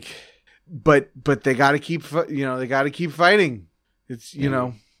 it's like, but they got to keep, they got to keep fighting. It's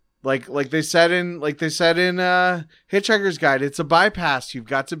like they said in Hitchhiker's Guide, it's a bypass. You've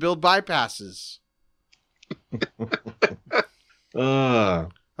got to build bypasses. Okay, I'll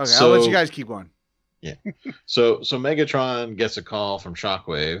let you guys keep going. Yeah. So Megatron gets a call from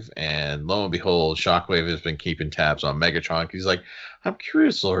Shockwave, and lo and behold, Shockwave has been keeping tabs on Megatron. He's like, I'm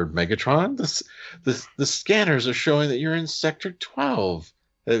curious, Lord Megatron. The scanners are showing that you're in Sector 12.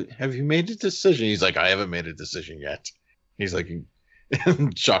 Have you made a decision? He's like, I haven't made a decision yet. He's like, and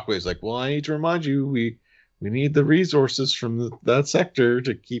Shockwave's like, well, I need to remind you, we need the resources from that sector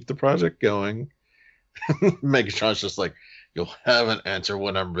to keep the project going. Megatron's just like, you'll have an answer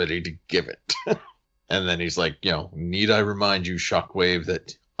when I'm ready to give it. And then he's like, need I remind you, Shockwave,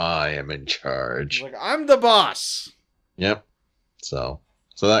 that I am in charge? He's like, I'm the boss. Yep. So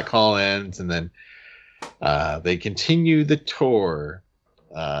that call ends, and then they continue the tour.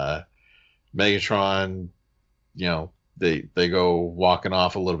 Megatron, they go walking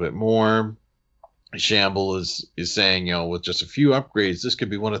off a little bit more. Shamble is saying, with just a few upgrades, this could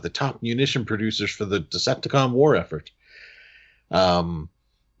be one of the top munition producers for the Decepticon war effort. But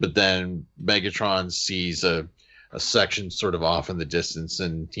then Megatron sees a section sort of off in the distance,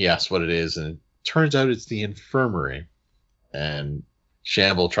 and he asks what it is, and it turns out it's the infirmary. And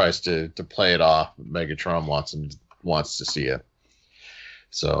Shamble tries to play it off. Megatron wants to see it.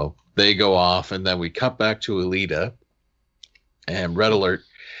 So they go off, and then we cut back to Elita and Red Alert.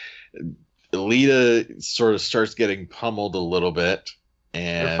 Elita sort of starts getting pummeled a little bit,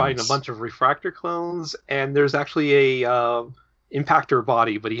 and they're fighting a bunch of refractor clones, and there's actually a Impactor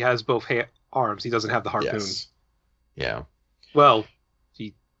body, but he has both arms. He doesn't have the harpoon. Yes. Yeah. Well,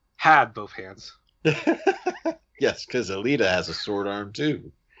 he had both hands. Yes, because Elita has a sword arm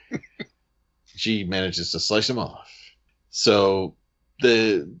too. She manages to slice him off. So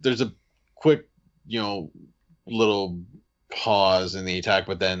there's a quick, little pause in the attack,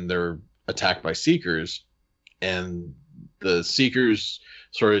 but then they're attacked by Seekers, and the Seekers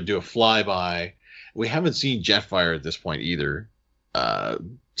sort of do a flyby. We haven't seen Jetfire at this point either.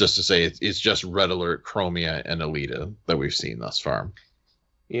 Just to say, it's just Red Alert, Chromia, and Elita that we've seen thus far.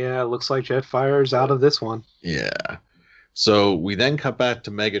 Yeah, it looks like Jetfire's out of this one. Yeah. So we then cut back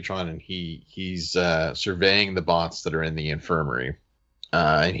to Megatron, and he's surveying the bots that are in the infirmary.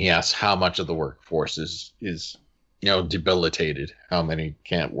 And he asks how much of the workforce is debilitated. How many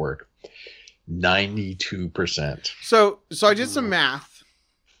can't work? 92%. So I did some math.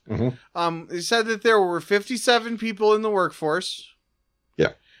 Mm-hmm. It said that there were 57 people in the workforce.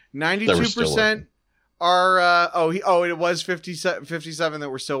 Yeah. 92% are it was 57 that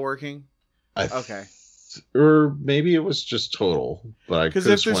were still working. Okay. Or maybe it was just total, but because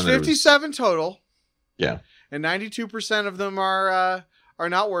if there's 57 total, yeah, and 92% of them are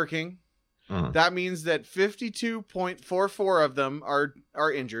not working, that means that 52.44 of them are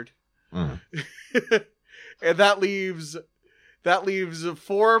injured, and that leaves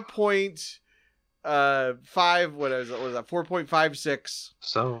 4.5. What is that? 4.56.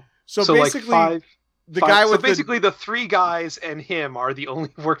 So basically, like the guy with the three guys and him are the only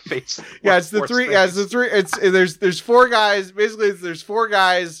work face. Yeah, it's the three. Yeah, it's the three. There's four guys. Basically, there's four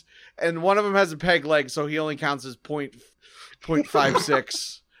guys, and one of them has a peg leg, so he only counts as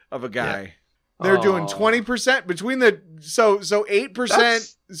 0.56 of a guy. Yeah. They're doing 20% between the so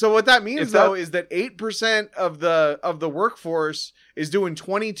 8%. So what that means is that 8% of the workforce is doing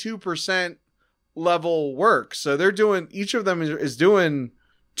 22% level work. So they're doing, each of them is doing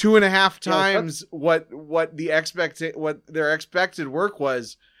 2.5 times what their expected work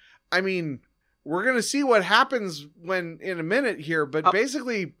was. I mean, we're gonna see what happens in a minute here, but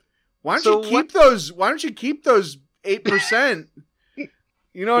basically, why don't you keep those 8%?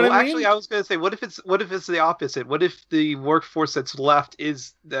 You know what I mean? Actually, I was going to say, what if it's the opposite? What if the workforce that's left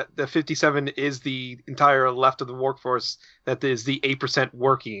is that the 57 is the entire left of the workforce that is the 8%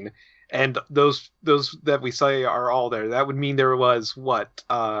 working, and those that we say are all there? That would mean there was what?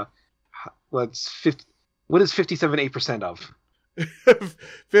 What's 50? What is 57 8% of?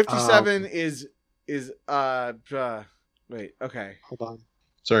 57 is wait, okay. Hold on.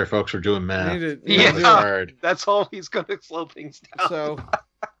 Sorry, folks, we're doing math. Yeah, It's hard. that's always going to slow things down.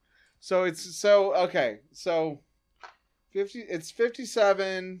 It's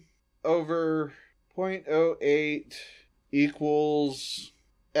 57 over 0.08 equals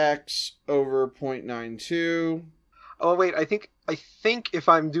x over 0.92. Oh wait, I think if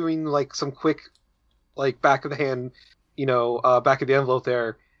I'm doing like some quick, like back of the hand, back of the envelope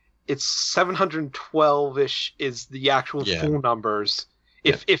there, it's 712-ish is the actual full numbers.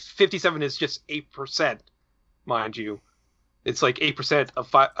 If 57 is just 8%, mind you, it's like 8%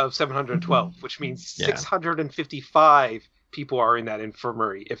 of 712, which means 655 people are in that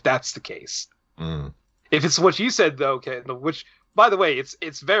infirmary. If that's the case, if it's what you said though, Kendall, which by the way,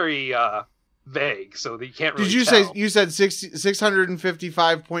 it's very vague, so that you can't really. Did you tell. say you said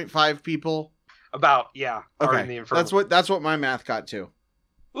 655.5 people? About are in the infirmary. That's what my math got to.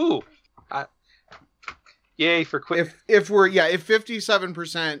 Ooh. Yay for quick. If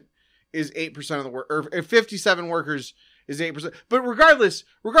 57% is 8% of the work, or if 57 workers is 8%, but regardless,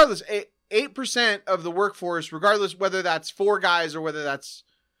 8% of the workforce, regardless whether that's 4 guys or whether that's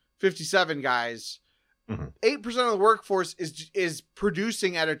 57 guys, 8% of the workforce is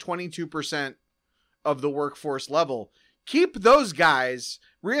producing at a 22% of the workforce level. Keep those guys,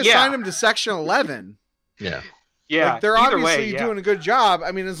 reassign them to Section 11. Yeah. Yeah, like they're obviously doing a good job.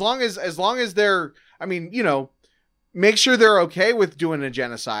 I mean, as long as they're, I mean, make sure they're okay with doing a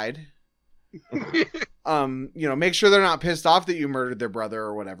genocide. Make sure they're not pissed off that you murdered their brother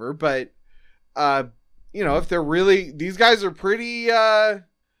or whatever. But, if they're really, these guys are pretty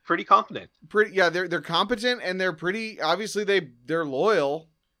competent. They're competent and they're pretty, obviously they're loyal.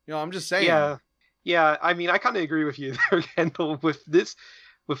 I'm just saying. Yeah. I mean, I kind of agree with you there, Kendall, with this.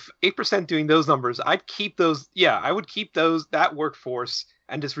 With 8% doing those numbers, I'd keep those. Yeah, I would keep that workforce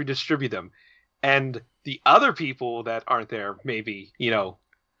and just redistribute them. And the other people that aren't there, maybe, I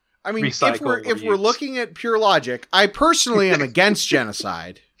mean, if we're looking at pure logic, I personally am against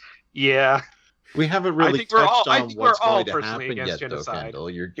genocide. Yeah. We haven't really touched on what's going to happen yet, genocide. though, Kendall.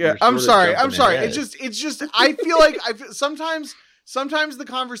 You're I'm sorry. Ahead. It's just. I feel like sometimes the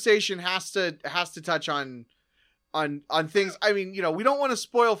conversation has to touch on things. I mean, we don't want to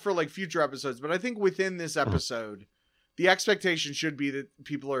spoil for like future episodes, but I think within this episode, the expectation should be that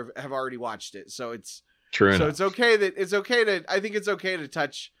people have already watched it. So it's true. So it's okay to. I think it's okay to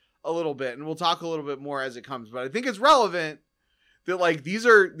touch a little bit, and we'll talk a little bit more as it comes. But I think it's relevant that like these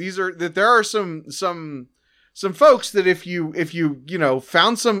are that there are some folks that if you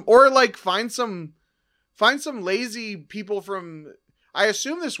found some, or like find some lazy people from. I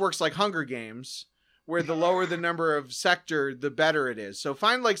assume this works like Hunger Games, where the lower the number of sector, the better it is. So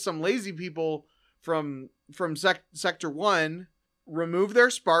find like some lazy people from sector 1, remove their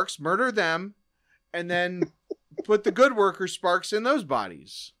sparks, murder them, and then put the good worker sparks in those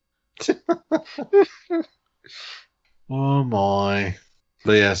bodies. Oh my.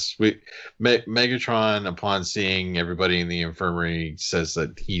 But yes, Megatron, upon seeing everybody in the infirmary, says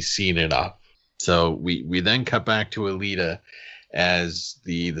that he's seen enough. So we then cut back to Alita as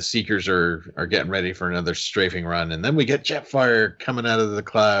the Seekers are getting ready for another strafing run, and then we get Jetfire coming out of the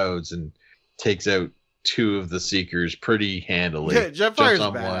clouds and takes out 2 of the Seekers pretty handily. Yeah, Jetfire's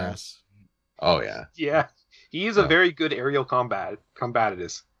badass. Oh yeah. Yeah. He's a very good aerial combatant.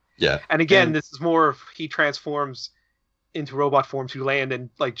 Yeah. And again, this is more he transforms into robot form to land and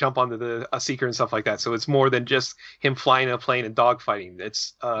like jump onto a Seeker and stuff like that. So it's more than just him flying in a plane and dogfighting.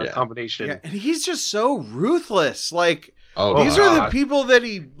 It's a combination. Yeah, and he's just so ruthless. Like these are the people that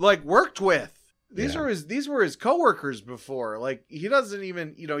he like worked with. These were his coworkers before. Like he doesn't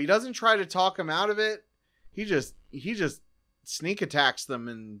even, he doesn't try to talk them out of it. He just sneak attacks them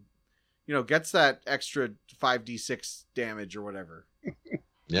and gets that extra 5d6 damage or whatever.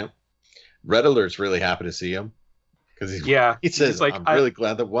 Yeah. Red Alert's really happy to see him. Because he says, like, I'm really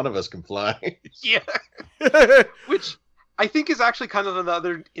glad that one of us can fly. Yeah. Which I think is actually kind of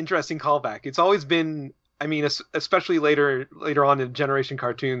another interesting callback. It's always been, I mean, especially later on in Generation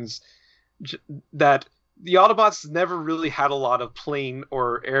cartoons, that the Autobots never really had a lot of plane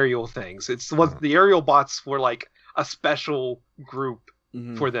or aerial things. The aerial bots were like a special group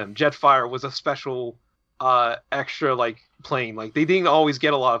for them. Jetfire was a special extra like plane. Like they didn't always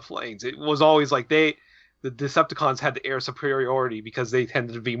get a lot of planes. It was always like the Decepticons had the air superiority because they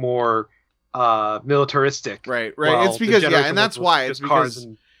tended to be more militaristic. Right. while It's the because Generation and that's was why just it's cars because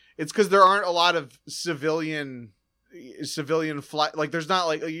and it's because there aren't a lot of civilian flight. Like there's not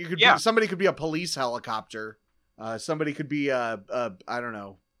like you could be, somebody could be a police helicopter, somebody could be a I don't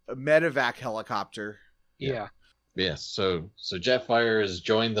know, a medevac helicopter. Yeah. Yes. So Jetfire has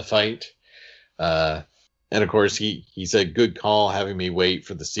joined the fight, and of course he said, "Good call having me wait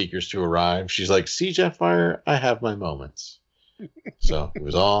for the Seekers to arrive." She's like, "See, Jetfire, I have my moments." So it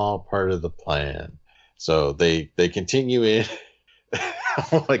was all part of the plan. So they continue in.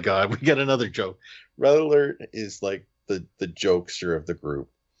 Oh my God, we got another joke. Red Alert is like the jokester of the group,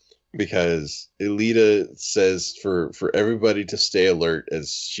 because Elita says for everybody to stay alert as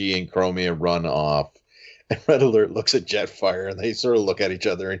she and Chromia run off, and Red Alert looks at Jetfire and they sort of look at each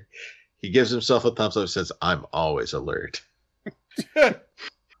other, and he gives himself a thumbs up and says, "I'm always alert."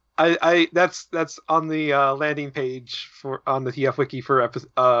 That's on the landing page on the TF Wiki for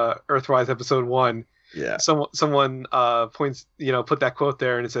Earthrise episode 1. Yeah. Someone points, put that quote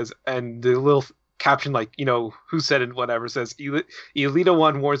there, and it says, and the little caption, like, who said it, whatever, says, Elita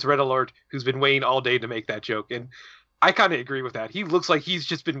 1 warns Red Alert, who's been waiting all day to make that joke. And I kind of agree with that. He looks like he's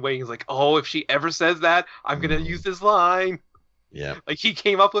just been waiting. He's like, oh, if she ever says that, I'm going to use this line. Yeah. Like, he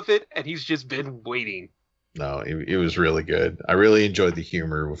came up with it, and he's just been waiting. No, it was really good. I really enjoyed the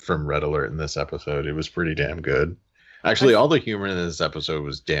humor from Red Alert in this episode. It was pretty damn good. Actually, all the humor in this episode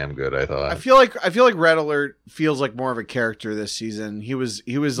was damn good, I thought. I feel like Red Alert feels like more of a character this season. He was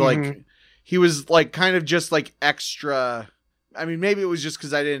like he was like kind of just like extra. I mean, maybe it was just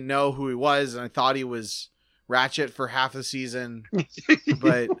because I didn't know who he was and I thought he was Ratchet for half the season,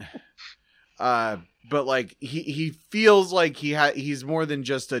 but like he feels like he's more than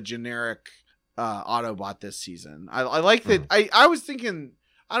just a generic Autobot this season. I like that. I was thinking,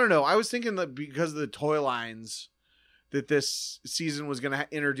 I don't know, I was thinking that because of the toy lines that this season was going to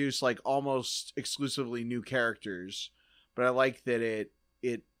introduce like almost exclusively new characters, but I like that it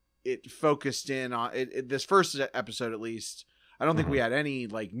focused in on it this first episode, at least. I don't think we had any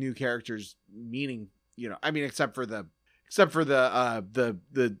like new characters, meaning, I mean, except for the Sector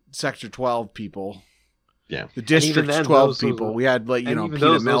 12 people. Yeah. The District 12 people. We had like,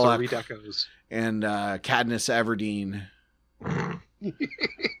 Peter Mellock and Cadmus Everdeen.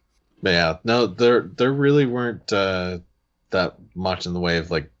 Yeah, no, there really weren't that much in the way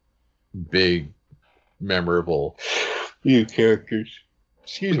of like big, memorable new characters.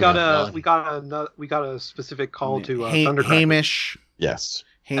 We got a specific call to Thundercracker. Hamish. Yes,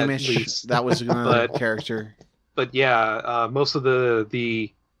 Hamish. That was another character. But yeah, most of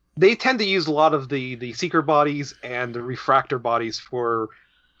the they tend to use a lot of the Seeker bodies and the Refractor bodies for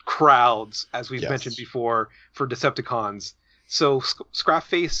crowds, as we've mentioned before, for Decepticons. So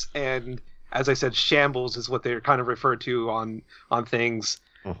Scrapface and, as I said, Shambles is what they're kind of referred to on things.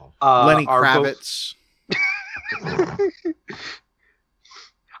 Lenny Kravitz.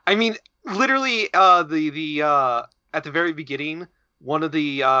 I mean, literally, the at the very beginning, one of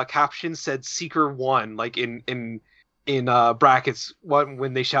the captions said "Seeker 1," like in brackets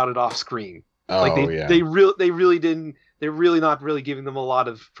when they shouted off screen. Oh, like they really didn't. They're really not really giving them a lot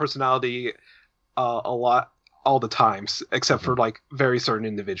of personality, all the times, except for like very certain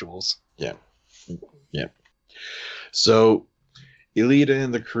individuals. Yeah. So Elita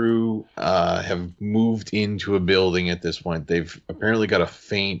and the crew have moved into a building at this point. They've apparently got a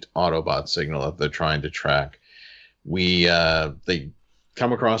faint Autobot signal that they're trying to track. They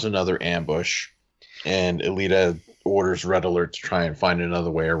come across another ambush, and Elita orders Red Alert to try and find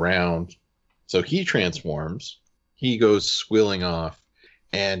another way around. So he transforms. He goes squilling off,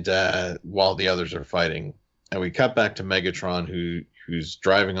 and while the others are fighting, and we cut back to Megatron, who's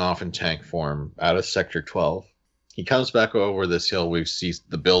driving off in tank form out of Sector 12. He comes back over this hill. We see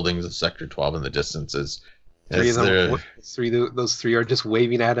the buildings of Sector 12 in the distances. Those three are just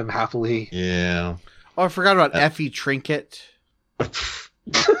waving at him happily. Yeah. Oh, I forgot about Effie Trinket.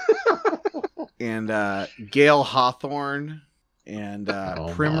 And Gail Hawthorne and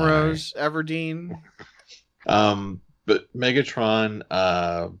Primrose Everdeen. But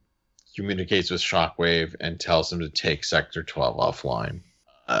Megatron communicates with Shockwave and tells him to take Sector 12 offline.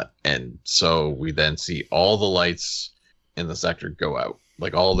 And so we then see all the lights in the sector go out.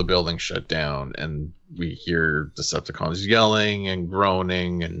 Like all the buildings shut down, and we hear Decepticons yelling and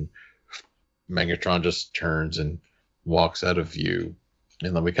groaning, and Megatron just turns and walks out of view.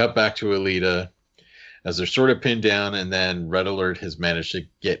 And then we cut back to Elita as they're sort of pinned down, and then Red Alert has managed to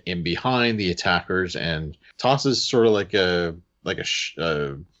get in behind the attackers and tosses sort of like a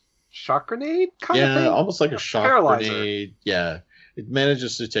shock grenade kind of thing? Almost like a shock Paralyzer. grenade. Yeah. it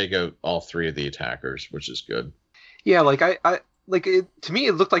manages to take out all 3 of the attackers, which is good. Yeah, like I like it, to me,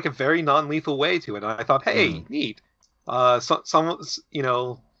 it looked like a very non-lethal way to it. And I thought, hey, neat. Someone's,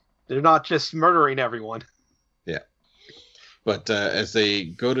 they're not just murdering everyone. Yeah. But as they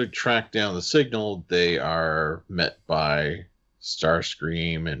go to track down the signal, they are met by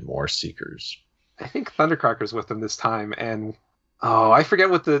Starscream and more Seekers. I think Thundercracker's with them this time, and I forget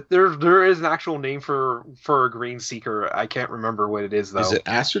what there is an actual name for a green Seeker. I can't remember what it is though. Is it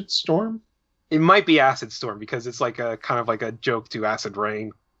Acid Storm? It might be Acid Storm because it's like a kind of like a joke to Acid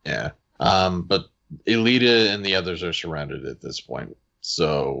Rain. Yeah. But Elita and the others are surrounded at this point.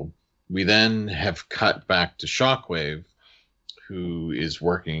 So we then have cut back to Shockwave, who is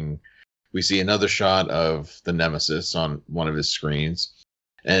working. We see another shot of the Nemesis on one of his screens.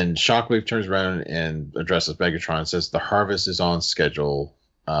 And Shockwave turns around and addresses Megatron and says the harvest is on schedule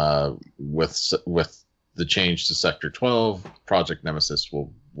with the change to Sector 12. Project Nemesis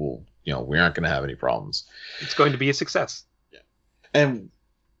will we aren't going to have any problems. It's going to be a success. Yeah. And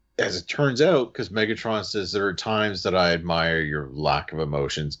as it turns out, because Megatron says there are times that I admire your lack of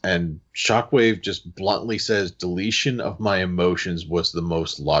emotions, and Shockwave just bluntly says deletion of my emotions was the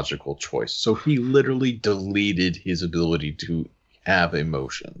most logical choice. So he literally deleted his ability to have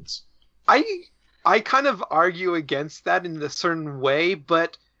emotions. I kind of argue against that in a certain way,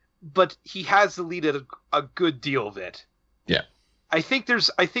 but he has deleted a good deal of it. Yeah. I think there's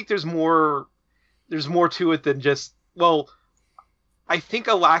more to it than just, well, I think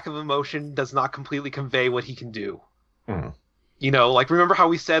a lack of emotion does not completely convey what he can do. Mm. Like remember how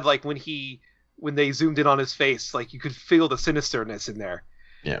we said like when they zoomed in on his face, like you could feel the sinisterness in there.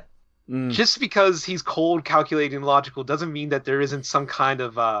 Yeah. Just because he's cold, calculating, logical doesn't mean that there isn't some kind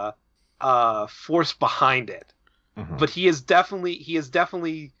of force behind it. Mm-hmm. But he is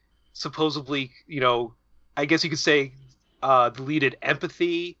definitely supposedly, I guess you could say, deleted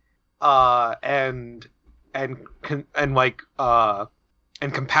empathy, and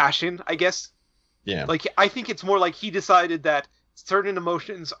compassion, I guess. Yeah. Like I think it's more like he decided that certain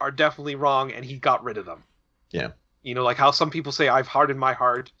emotions are definitely wrong and he got rid of them. Yeah. Like how some people say I've hardened my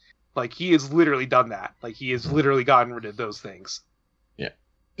heart. Like he has literally done that. Like he has literally gotten rid of those things. Yeah.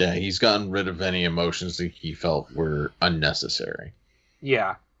 Yeah, he's gotten rid of any emotions that he felt were unnecessary.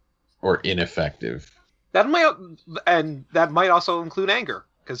 Yeah. Or ineffective. That might also include anger,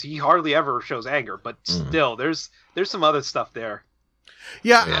 because he hardly ever shows anger, but still there's some other stuff there.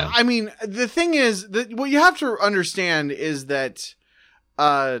 Yeah. I mean, the thing is that what you have to understand is that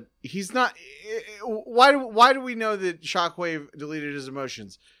he's not. Why do we know that Shockwave deleted his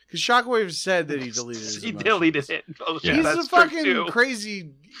emotions? Because Shockwave said that he deleted his emotions. He deleted it. Oh, yeah. He's that's a fucking true, too.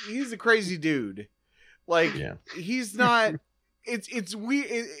 crazy. He's a crazy dude. Like he's not. It's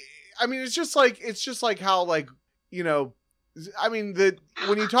weird. I mean, it's just like how like I mean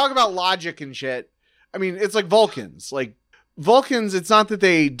when you talk about logic and shit. I mean, it's like Vulcans. Like Vulcans, it's not that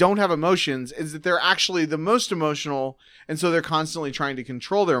they don't have emotions, it's that they're actually the most emotional, and so they're constantly trying to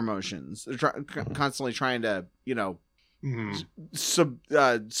control their emotions. They're constantly trying to,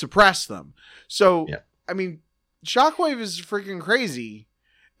 suppress them. So, I mean, Shockwave is freaking crazy,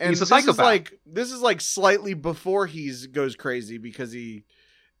 and he's a psychopath. This is like slightly before he goes crazy, because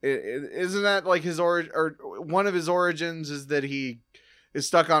isn't that like his origin, or one of his origins is that he is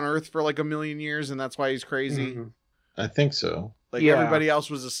stuck on Earth for like 1 million years, and that's why he's crazy. Mm-hmm. I think so. Like everybody else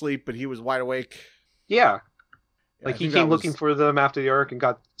was asleep, but he was wide awake. Yeah. Like he came looking for them after the arc and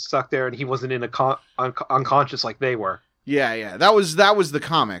got stuck there, and he wasn't in unconscious like they were. Yeah. That was the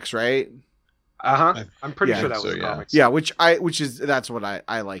comics, right? I'm pretty sure that was the comics. Yeah, that's what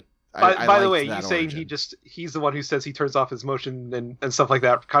I like. By the way, you saying he's the one who says he turns off his motion and stuff like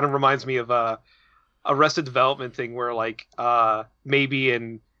that kind of reminds me of Arrested Development thing where like Maybe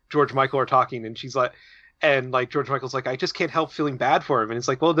and George Michael are talking, and she's like, and like George Michael's like, I just can't help feeling bad for him, and it's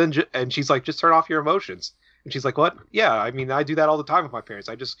like, well then, and she's like, just turn off your emotions, and she's like, what? Yeah, I mean, I do that all the time with my parents.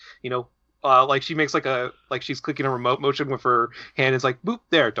 I just like she makes like she's clicking a remote motion with her hand. It's like, boop,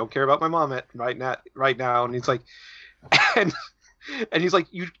 there. Don't care about my mom right now. And he's like, and he's like,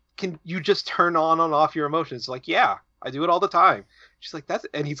 you just turn on and off your emotions. It's like, yeah, I do it all the time. She's like,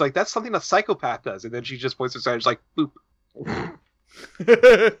 and he's like, that's something a psychopath does. And then she just points her side. She's like, boop.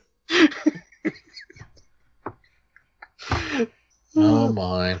 Oh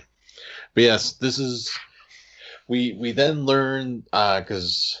my. But yes, this is we then learn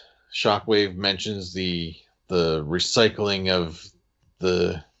because Shockwave mentions the recycling of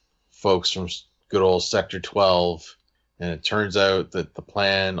the folks from good old Sector 12, and it turns out that the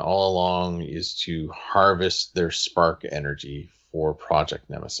plan all along is to harvest their spark energy for Project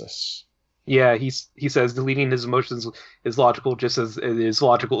Nemesis. Yeah, he says deleting his emotions is logical, just as it is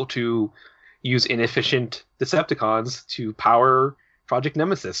logical to use inefficient Decepticons to power Project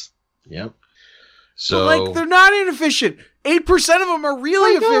Nemesis. Yep. So, but like, they're not inefficient. 8% of them are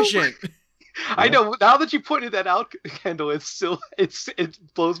really efficient. I know. Now that you pointed that out, Kendall, it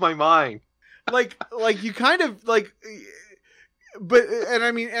blows my mind. Like you kind of like, but and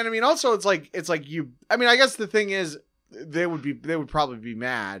I mean also it's like you. I mean, I guess the thing is they would probably be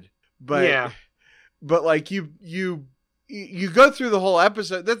mad, but yeah. But like you go through the whole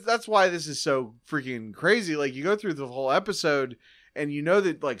episode. That's why this is so freaking crazy. Like you go through the whole episode and you know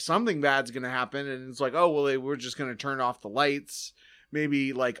that like something bad's gonna happen, and it's like, oh well, we're just gonna turn off the lights.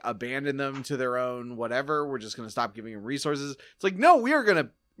 Maybe like abandon them to their own whatever. We're just going to stop giving them resources. It's like, no, we are going to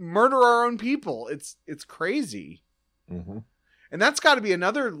murder our own people. It's crazy. Mm-hmm. And that's got to be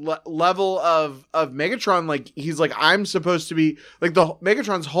another level of Megatron. Like he's like, I'm supposed to be like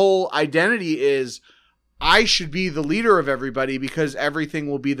Megatron's whole identity is I should be the leader of everybody because everything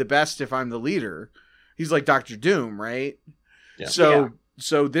will be the best if I'm the leader. He's like Dr. Doom, right? Yeah.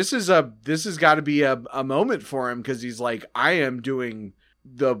 So this has got to be a moment for him because he's like, I am doing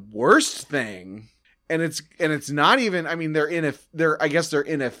the worst thing, and it's not even. I mean, I guess they're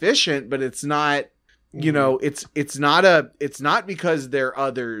inefficient, but it's not. You know, it's not because they're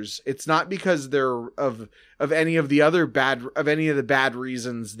others. It's not because they're of any of the bad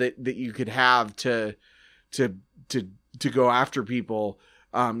reasons that you could have to go after people.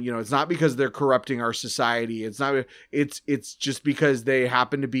 You know, it's not because they're corrupting our society. It's just because they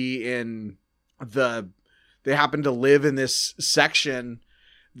happen to live in this section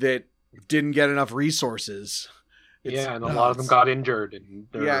that didn't get enough resources. And a lot of them got injured.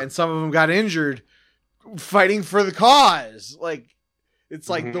 And some of them got injured fighting for the cause. Like, it's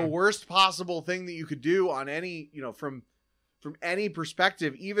like the worst possible thing that you could do on any, you know, from any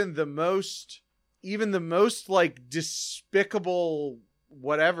perspective, even the most like despicable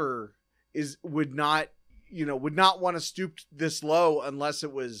whatever would not want to stoop this low unless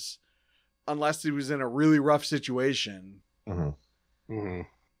it was in a really rough situation. Mm-hmm. Mm-hmm.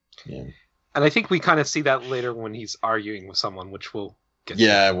 Yeah. And I think we kind of see that later when he's arguing with someone, which we'll get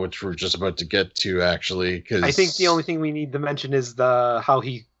to. Which we're just about to get to, actually. Cause... I think the only thing we need to mention is how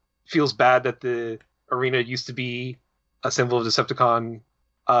he feels bad that the arena used to be a symbol of Decepticon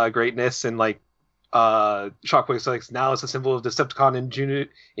greatness, and like Shockwave's like, now it's a symbol of Decepticon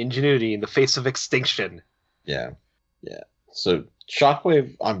ingenuity in the face of extinction. Yeah. So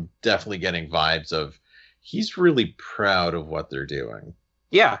Shockwave, I'm definitely getting vibes of he's really proud of what they're doing.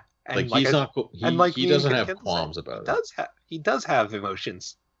 Yeah, and like he's not. He doesn't have qualms about it. He does have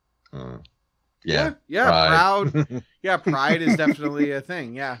emotions. Yeah. Proud. Yeah, pride is definitely a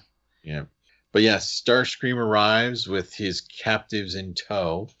thing. Yeah. But yes, Starscream arrives with his captives in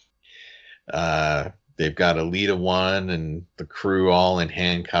tow. They've got Elita 1 and the crew all in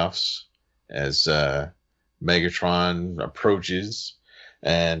handcuffs as Megatron approaches,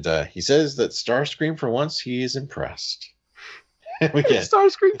 and he says that Starscream, for once, he is impressed.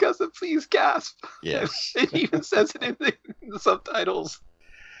 Starscream doesn't please gasp. Yes. It even says it in the subtitles.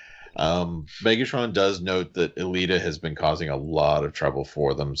 Megatron does note that Elita has been causing a lot of trouble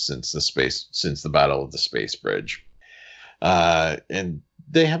for them since the Battle of the Space Bridge. And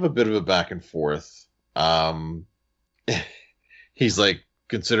they have a bit of a back and forth. He's like,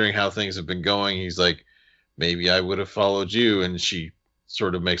 considering how things have been going, he's like, maybe I would have followed you. And she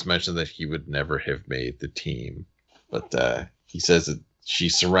sort of makes mention that he would never have made the team. But he says that she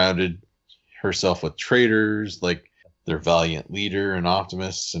surrounded herself with traitors, like their valiant leader and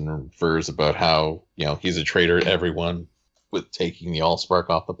Optimus, and refers about how, you know, he's a traitor to everyone with taking the Allspark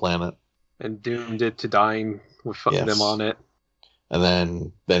off the planet. And doomed it to dying with them on it.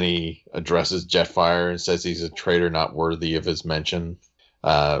 And then he addresses Jetfire and says he's a traitor not worthy of his mention.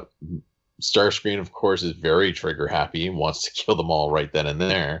 Starscream, of course, is very trigger happy and wants to kill them all right then and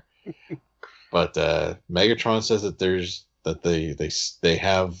there. But Megatron says that they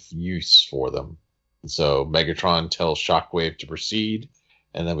have use for them. So Megatron tells Shockwave to proceed,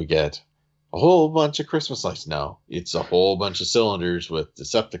 and then we get a whole bunch of Christmas lights now. It's a whole bunch of cylinders with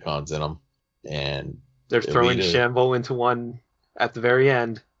Decepticons in them, and they're throwing Shambo into one at the very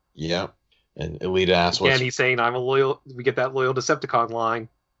end. Yeah, and Elita asks, and he's saying, we get that loyal Decepticon line.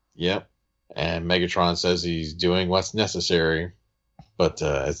 Yep, and Megatron says he's doing what's necessary. But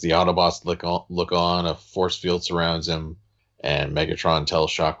as the Autobots look on, a force field surrounds him, and Megatron tells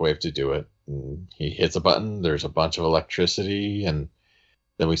Shockwave to do it. And he hits a button, there's a bunch of electricity, and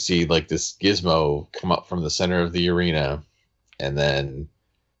then we see like this gizmo come up from the center of the arena, and then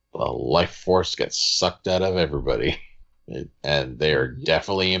the life force gets sucked out of everybody. And they are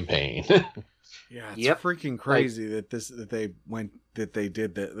definitely in pain. Yeah, it's freaking crazy that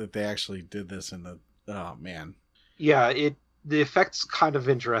they actually did this in the. Oh man. Yeah, the effect's kind of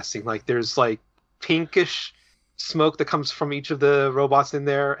interesting. Like there's like pinkish smoke that comes from each of the robots in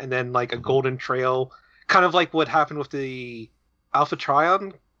there, and then like a golden trail, kind of like what happened with the Alpha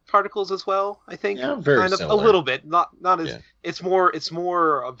Trion particles as well. I think. Yeah, very kind of similar. A little bit, not as. Yeah. It's more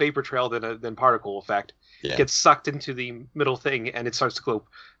a vapor trail than particle effect. Yeah. It gets sucked into the middle thing, and it starts to glow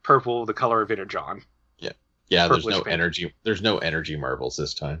purple, the color of Energon. Yeah, there's Purplish no pink. energy. There's no energy marbles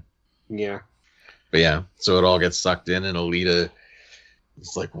this time. Yeah. But yeah, so it all gets sucked in, and Alita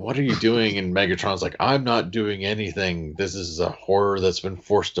is like, "What are you doing?" And Megatron's like, "I'm not doing anything. This is a horror that's been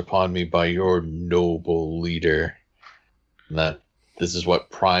forced upon me by your noble leader." And that this is what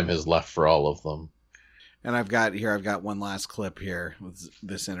Prime has left for all of them. And I've got one last clip here with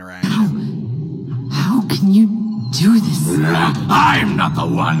this interaction. How can you do this? I'm not the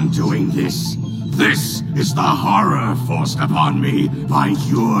one doing this. This is the horror forced upon me by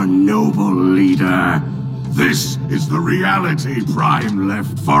your noble leader. This is the reality Prime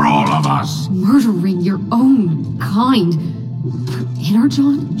left for all of us. Murdering your own kind.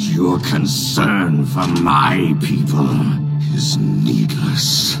 Energon? Your concern for my people is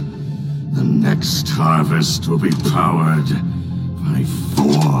needless. The next harvest will be powered by 4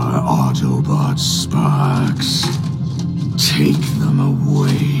 Autobot sparks. Take them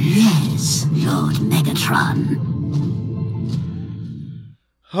away. Yes, Lord Megatron.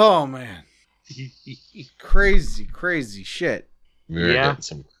 Oh man, crazy shit. We're getting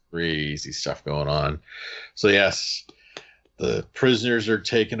some crazy stuff going on. So yes, the prisoners are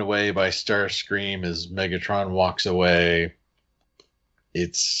taken away by Starscream as Megatron walks away.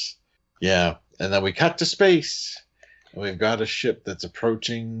 And then we cut to space. And we've got a ship that's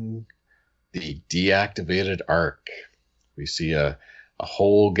approaching the deactivated Ark. We see a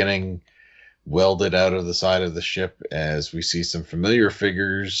hole getting welded out of the side of the ship as we see some familiar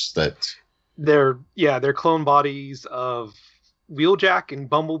figures that... They're clone bodies of Wheeljack and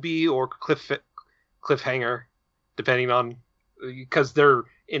Bumblebee or Cliffhanger, depending on... Because they're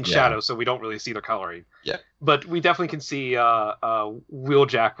in shadow, so we don't really see their coloring. Yeah. But we definitely can see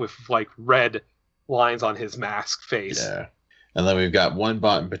Wheeljack with like red lines on his mask face. Yeah. And then we've got one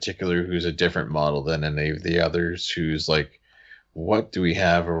bot in particular who's a different model than any of the others, who's like, what do we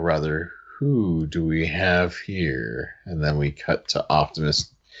have, or rather, who do we have here? And then we cut to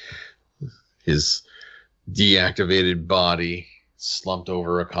Optimus, his deactivated body slumped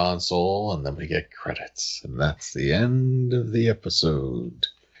over a console, and then we get credits. And that's the end of the episode.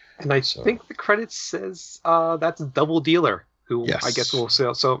 And I think the credits says that's Double Dealer, who I guess we'll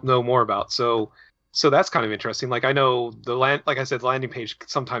know more about. So that's kind of interesting. Like I know like I said, the landing page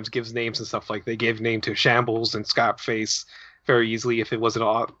sometimes gives names and stuff. Like they gave name to Shambles and Scrapface very easily if it wasn't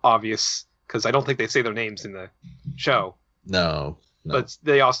obvious, because I don't think they say their names in the show. No. But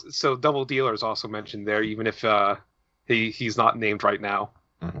they also Double Dealer is also mentioned there, even if he's not named right now.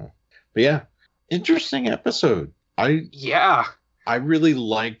 Mm-hmm. But yeah, interesting episode. I really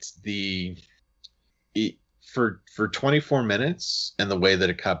liked for 24 minutes and the way that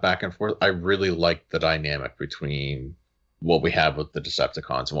it cut back and forth. I really liked the dynamic between what we had with the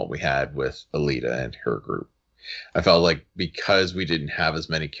Decepticons and what we had with Alita and her group. I felt like because we didn't have as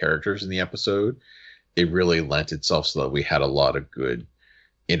many characters in the episode, it really lent itself so that we had a lot of good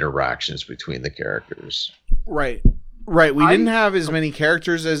interactions between the characters. Right. We didn't have as many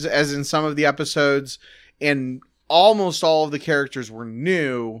characters as in some of the episodes, and almost all of the characters were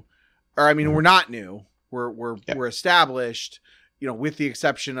new, or I mean, we're not new. We're established, with the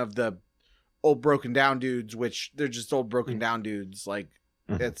exception of the old broken down dudes, which they're just old broken down dudes. Like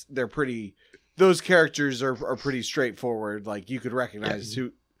they're pretty. Those characters are pretty straightforward. Like you could recognize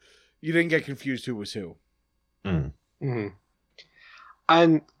who. You didn't get confused who was who. Mm-hmm.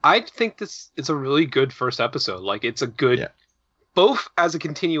 And I think this is a really good first episode. Like it's a good, both as a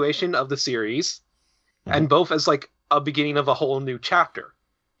continuation of the series, and both as like a beginning of a whole new chapter.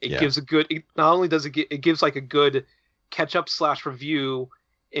 It gives a good. Not only does it gives like a good catch up / review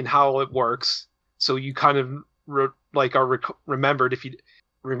in how it works, so you kind of remembered if you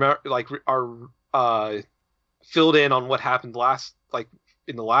remember are filled in on what happened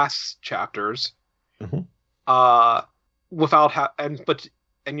in the last chapters, without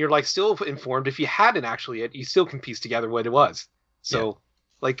and you're like still informed if you hadn't actually you still can piece together what it was. So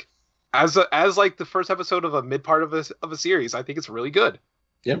like as like the first episode of a mid part of a series, I think it's really good.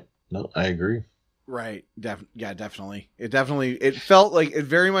 Yep. No, I agree. Right. Definitely. It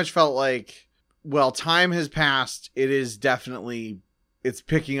very much felt like, well, time has passed. It's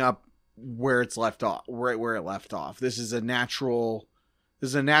picking up where it's left off, right where it left off. This is a natural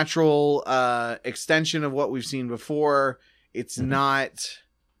extension of what we've seen before. It's not,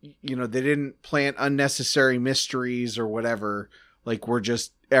 they didn't plant unnecessary mysteries or whatever. Like,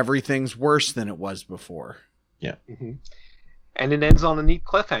 everything's worse than it was before. Yeah. Mm-hmm. And it ends on a neat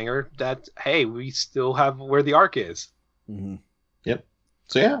cliffhanger that, hey, we still have where the arc is. Mm-hmm. Yep.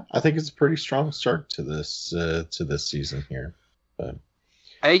 So yeah, I think it's a pretty strong start to this season here. But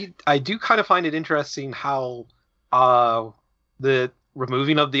I do kind of find it interesting how the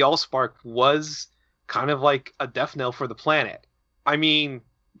removing of the Allspark was kind of like a death knell for the planet. I mean,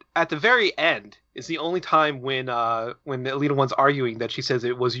 at the very end is the only time when the Alita One's arguing that she says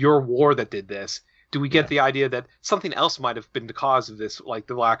it was your war that did this. Do we get the idea that something else might have been the cause of this, like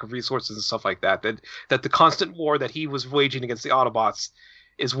the lack of resources and stuff like that? That the constant war that he was waging against the Autobots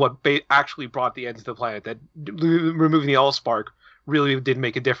is what actually brought the end to the planet. That removing the Allspark really did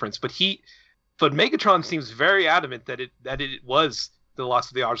make a difference. But Megatron seems very adamant that it was the loss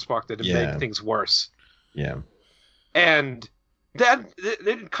of the Allspark that made things worse. Yeah, and that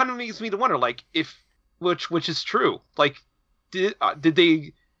kind of leads me to wonder, like, which is true. Like, are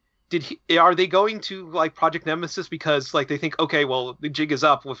they going to like Project Nemesis because like they think, okay, well, the jig is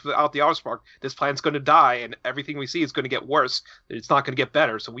up without the Allspark, this planet's going to die and everything we see is going to get worse, it's not going to get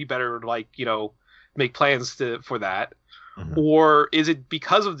better, so we better make plans for that. Mm-hmm. Or is it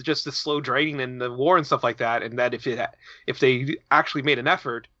because of just the slow draining and the war and stuff like that, and that if they actually made an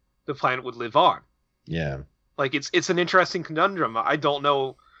effort, the planet would live on? Yeah, like it's an interesting conundrum. I don't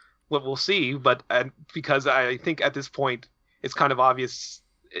know what we'll see, but because I think at this point it's kind of obvious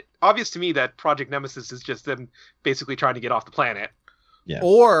to me that Project Nemesis is just them basically trying to get off the planet. Yeah.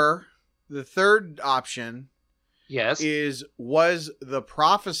 Or the third option, was the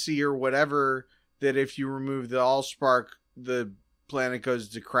prophecy or whatever that if you remove the Allspark, the planet goes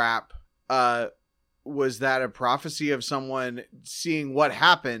to crap. Was that a prophecy of someone seeing what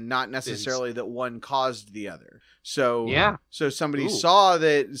happened, not necessarily that one caused the other? So so somebody saw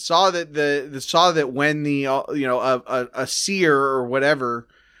that when the a seer or whatever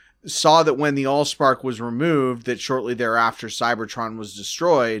saw that when the Allspark was removed, that shortly thereafter Cybertron was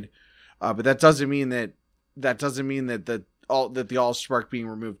destroyed. But that doesn't mean that the Allspark being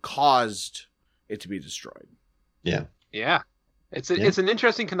removed caused it to be destroyed. Yeah. Yeah. It's an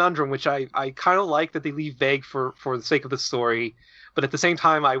interesting conundrum, which I kind of like that they leave vague for the sake of the story, but at the same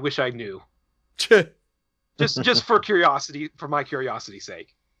time, I wish I knew. just for my curiosity's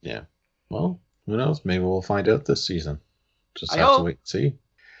sake. Yeah. Well, who knows? Maybe we'll find out this season. Just have to wait and see.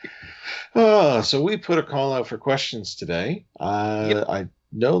 So we put a call out for questions today. I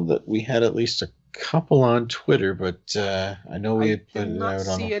know that we had at least a couple on Twitter, but I know we had put it out on. I did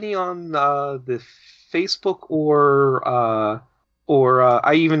not see any on the Facebook or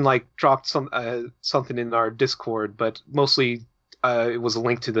I even like dropped something in our Discord, but mostly it was a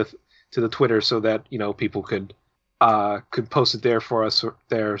link to the Twitter so that people could post it there for us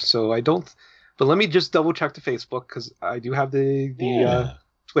there. So I don't. But let me just double check the Facebook because I do have the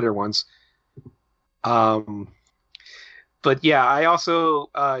Twitter ones. But yeah, I also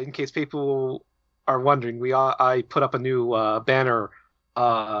in case people are wondering, I put up a new banner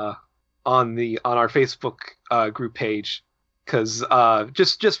on our Facebook group page because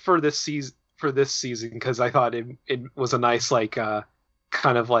just for this season because I thought it was a nice kind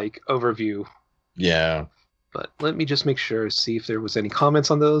of overview. Yeah. But let me just make sure, see if there was any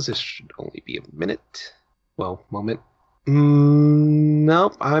comments on those. This should only be a minute. Well, moment.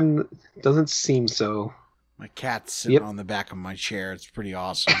 Nope, doesn't seem so. My cat's sitting on the back of my chair. It's pretty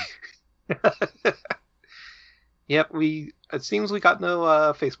awesome. Yep, it seems we got no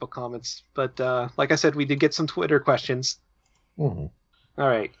Facebook comments, but like I said, we did get some Twitter questions. Mm-hmm. All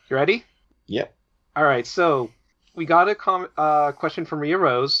right, you ready? Yep. All right, so we got a question from Rhea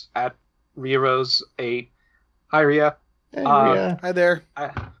Rose at Rhea Rose 8. Hi, Rhea. Hey, Rhea. Hi there.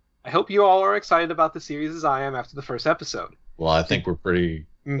 I hope you all are excited about the series as I am after the first episode. Well, I think we're pretty.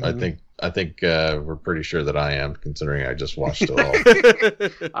 Mm-hmm. I think we're pretty sure that I am, considering I just watched it all.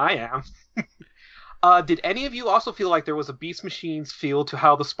 I am. Did any of you also feel like there was a Beast Machines feel to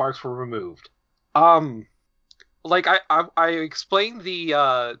how the sparks were removed? Like I explained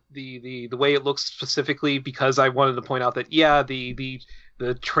the way it looks specifically because I wanted to point out that the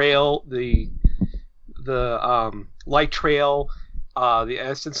trail, the light trail, the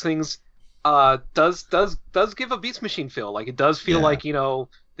essence things does give a Beast Machine feel. Like it does feel like the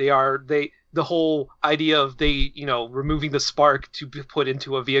whole idea of removing the spark to be put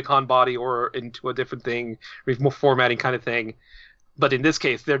into a Viacon body or into a different thing, more formatting kind of thing. But in this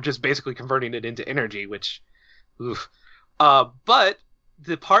case, they're just basically converting it into energy, which, oof. But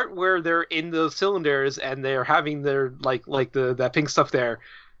the part where they're in the cylinders and they're having their that pink stuff there,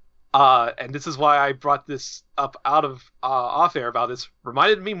 and this is why I brought this up out of off air about this,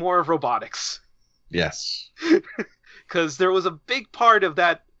 reminded me more of robotics. Yes. Because there was a big part of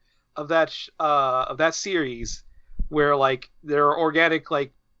that series where like there are organic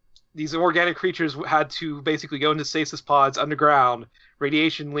these organic creatures had to basically go into stasis pods underground.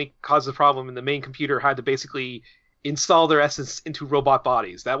 Radiation leak caused the problem, and the main computer had to basically install their essence into robot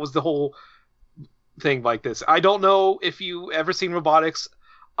bodies. That was the whole thing like this. I don't know if you ever seen robotics.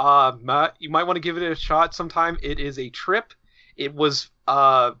 Matt, you might want to give it a shot sometime. It is a trip. It was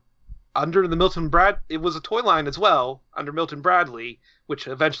under the it was a toy line as well, under Milton Bradley, which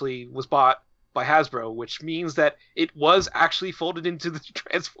eventually was bought by Hasbro, which means that it was actually folded into the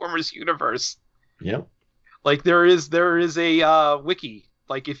Transformers universe. Yep. Like there is a wiki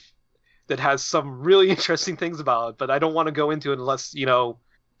that has some really interesting things about it, but I don't want to go into it unless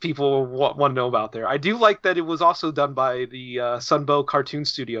people want to know about there. I do like that it was also done by the Sunbow Cartoon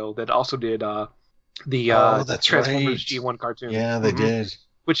Studio that also did that's Transformers right. G1 cartoon. Yeah, they did.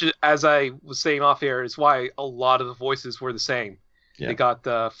 Which, as I was saying off air, is why a lot of the voices were the same. Yeah. They got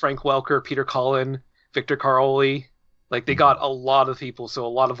Frank Welker, Peter Cullen, Victor Caroli. Like, they got a lot of people, so a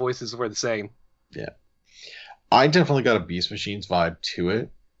lot of voices were the same. Yeah. I definitely got a Beast Machines vibe to it.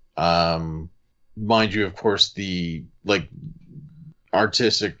 Mind you, of course, the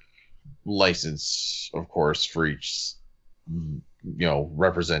artistic license, of course, for each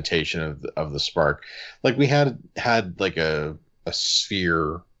representation of the Spark. Like, we had like a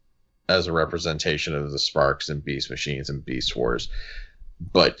sphere as a representation of the Sparks and Beast Machines and Beast Wars,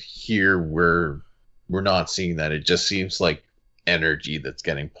 but here we're not seeing that. It just seems like energy that's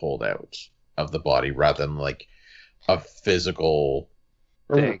getting pulled out of the body rather than like a physical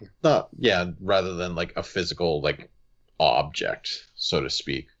thing. Rather than like a physical like object, so to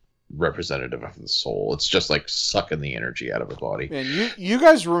speak, representative of the soul. It's just like sucking the energy out of a body. Man, you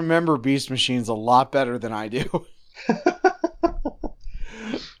guys remember Beast Machines a lot better than I do.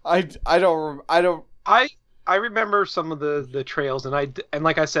 I remember some of the trails, and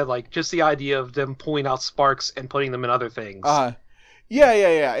like I said, like just the idea of them pulling out sparks and putting them in other things.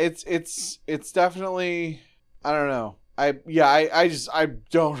 Yeah. It's definitely, I don't know. I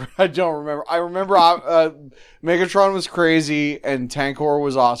don't remember. I remember Megatron was crazy and Tankor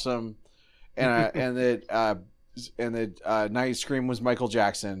was awesome, and that Night Scream was Michael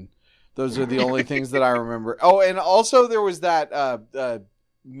Jackson. Those are the only things that I remember. Oh, and also there was that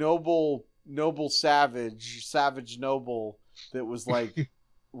Noble Savage Noble that was like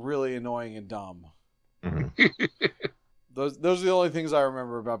really annoying and dumb. Mm-hmm. Those are the only things I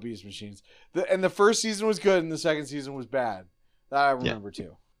remember about Beast Machines. And the first season was good, and the second season was bad. That I remember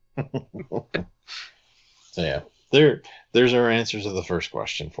too. So yeah, there's our answers to the first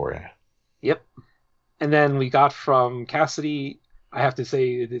question for you. Yep. And then we got from Cassidy. I have to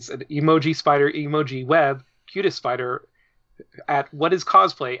say it's an emoji spider, emoji web, cutest spider at What Is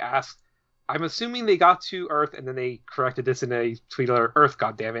Cosplay asked, I'm assuming they got to Earth and then they corrected this in a tweet or Earth,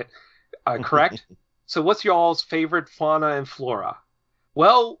 goddammit. Correct? So what's y'all's favorite fauna and flora?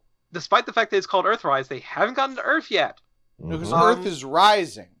 Well, despite the fact that it's called Earthrise, they haven't gotten to Earth yet. Because Earth is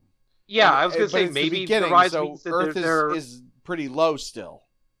rising. Yeah, I was going to say maybe the rise means that Earth is pretty low still.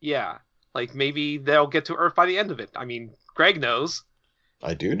 Yeah, like maybe they'll get to Earth by the end of it. I mean, Greg knows.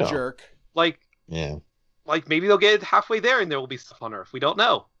 I do know. Jerk. Yeah. Like maybe they'll get halfway there and there will be stuff on Earth. We don't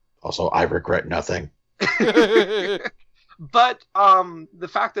know. Also, I regret nothing. But the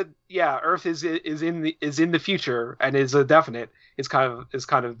fact that Earth is in the future and is a definite is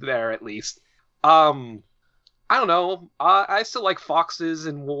kind of there at least. I don't know. I still like foxes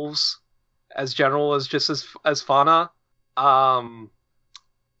and wolves as general as just as fauna.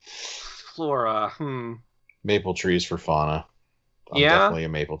 Flora. Maple trees for fauna. I'm definitely a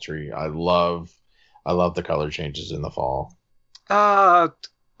maple tree. I love the color changes in the fall. A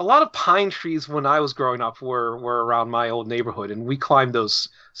lot of pine trees when I was growing up were around my old neighborhood, and we climbed those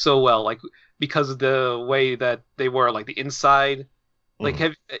so well, like because of the way that they were, like the inside. Like,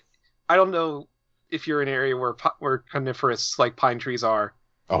 I don't know if you're in an area where coniferous like pine trees are.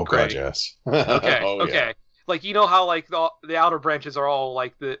 Oh God, yes. Okay, okay. Yeah. Like you know how like the outer branches are all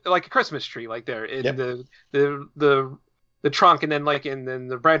like a Christmas tree, like they're in the trunk, and then then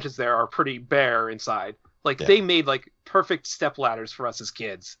the branches there are pretty bare inside. Like they made like perfect step ladders for us as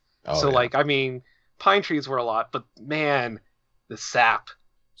kids. Like, I mean, pine trees were a lot, but man, the sap.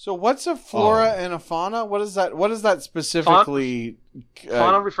 So what's a flora and a fauna? What is that? What is that specifically?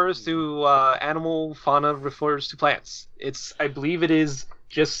 Fauna refers to animal. Fauna refers to plants. I believe it is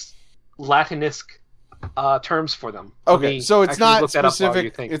just Latinesque terms for them. Okay, so it's not look that up while you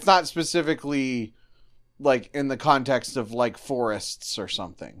specific. think. It's not specifically like in the context of like forests or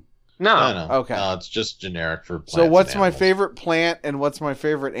something. No. Okay. No, it's just generic for plants. So what's and my animals. favorite plant and what's my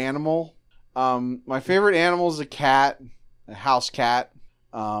favorite animal? My favorite animal is a cat, a house cat.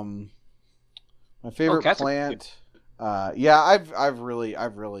 My favorite cats are plant. Yeah, I've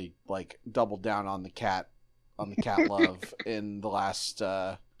really like doubled down on the cat love in the last,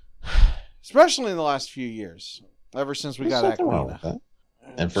 especially in the last few years. Ever since we There's got nothing wrong Aquina. with that.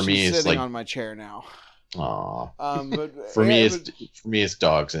 And for me, She's it's sitting like, on my chair now. aw. But For me, yeah, it's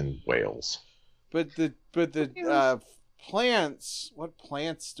dogs and whales. but the plants. What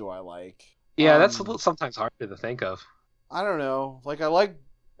plants do I like? Yeah, that's a little, sometimes hard to think of. I don't know. Like I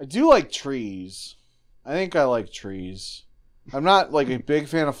do like trees. I think I like trees. I'm not like a big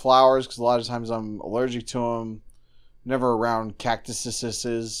fan of flowers because a lot of times I'm allergic to them. Never around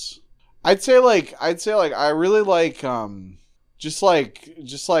cactuses. I'd say like I really like just like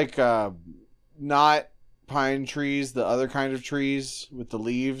not pine trees, the other kind of trees with the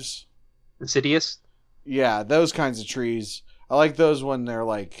leaves. Insidious? Yeah, those kinds of trees. I like those when they're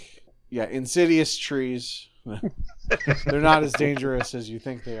like, insidious trees. They're not as dangerous as you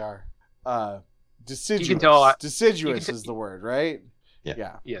think they are. Deciduous. You can tell, deciduous is the word, right?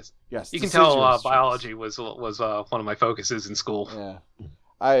 Yeah. Yes. Yes. You can tell deciduous biology was one of my focuses in school. trees.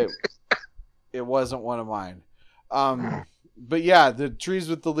 Yeah. It wasn't one of mine. But yeah, the trees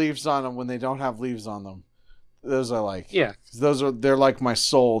with the leaves on them when they don't have leaves on them. Those I like. Yeah. They're like my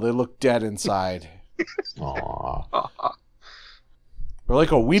soul. They look dead inside. Aw. Or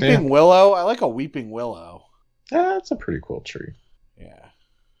like a weeping willow. I like a weeping willow. That's a pretty cool tree. Yeah.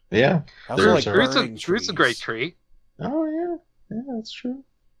 Yeah. I also There's like our- burning Fruit's a trees. great tree. Oh, yeah. Yeah, that's true.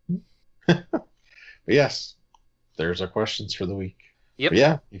 But yes, there's our questions for the week. Yep. But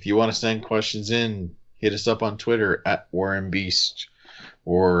yeah, if you want to send questions in, hit us up on Twitter at WarrenBeast.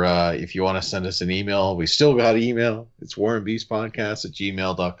 Or if you want to send us an email, we still got email. It's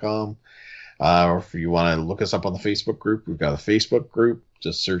warrenbeastpodcast@gmail.com. Or if you want to look us up on the Facebook group, we've got a Facebook group.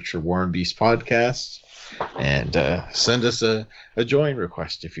 Just search for Warren Beast Podcast and send us a join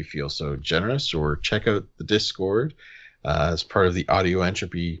request if you feel so generous, or check out the Discord as part of the Audio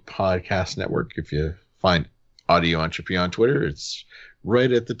Entropy Podcast Network. If you find Audio Entropy on Twitter, it's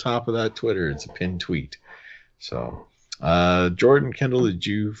right at the top of that Twitter. It's a pinned tweet. So, Jordan, Kendall, did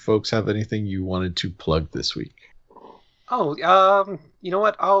you folks have anything you wanted to plug this week? Oh, you know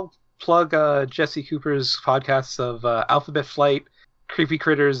what? I'll plug Jesse Cooper's podcasts of Alphabet Flight, Creepy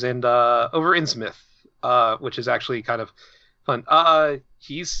Critters, and Over Innsmouth, which is actually kind of fun.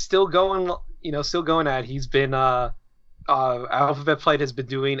 He's still going, He's been Alphabet Flight has been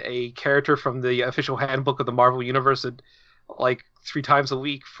doing a character from the official handbook of the Marvel Universe like 3 times a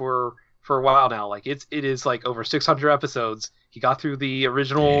week for a while now. Like it is like over 600 episodes. He got through the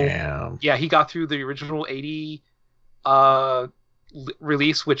original. Damn. Yeah, he got through the original 80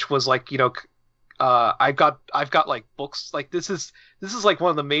 release, which was like, I've got like books. Like this is like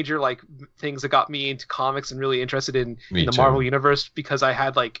one of the major like things that got me into comics and really interested in the too. Marvel Universe, because I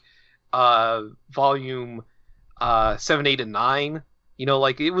had like volume 7, 8, and 9.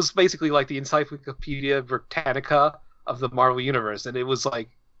 Like it was basically like the Encyclopedia Britannica of the Marvel Universe, and it was like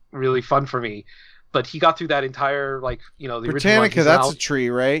really fun for me. But he got through that entire the original. Britannica, that's a tree,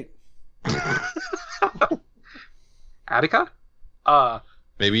 right? Attica.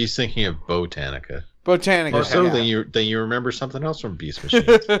 Maybe he's thinking of Botanica. Botanica. If so, yeah. then you remember something else from Beast Machine.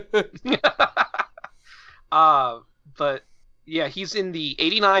 But yeah, he's in the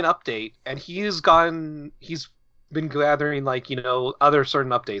 89 update, and he's been gathering other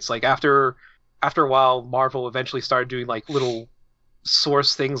certain updates. Like after a while, Marvel eventually started doing like little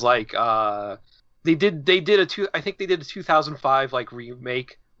source things, like they did a 2005 like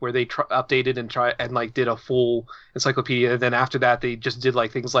remake where they updated and like did a full encyclopedia. And then after that, they just did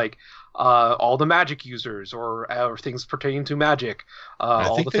like things like all the magic users or things pertaining to magic. I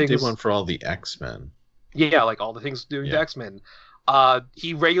all think the they things, did one for all the X-Men. yeah, like all the things doing Yeah. to X-Men.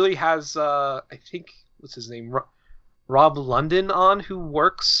 He regularly has I think, what's his name, Rob London on, who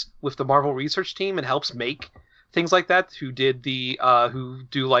works with the Marvel research team and helps make things like that. Who did they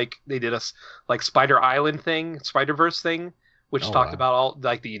did a like Spider Island thing, Spider-Verse thing, which Oh, talked wow. about all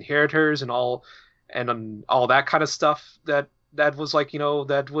like the Inheritors and all that kind of stuff that was like,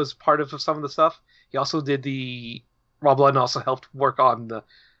 that was part of some of the stuff. He also did Rob London also helped work on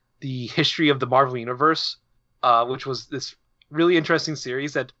the history of the Marvel Universe, which was this really interesting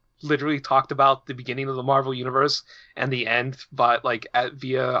series that literally talked about the beginning of the Marvel Universe and the end, but like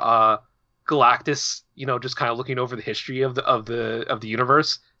via Galactus, just kind of looking over the history of the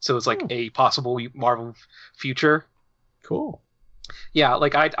universe. So it's like a possible Marvel future. Cool. Yeah,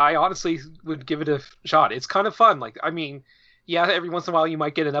 like I honestly would give it a shot. It's kind of fun. Like, I mean, yeah, every once in a while you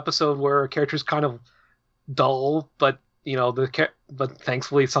might get an episode where a character's kind of dull, but but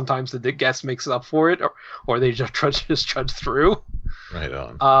thankfully sometimes the guest makes up for it, or they just trudge through. Right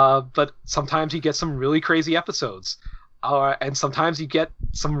on. But sometimes you get some really crazy episodes, and sometimes you get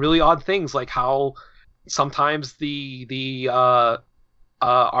some really odd things, like how sometimes the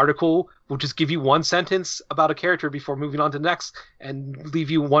article will just give you one sentence about a character before moving on to the next, and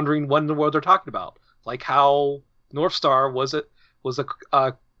leave you wondering what in the world they're talking about. Like how North Star was a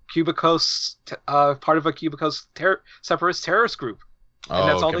Cubicos, part of a Cubicos separatist terrorist group. And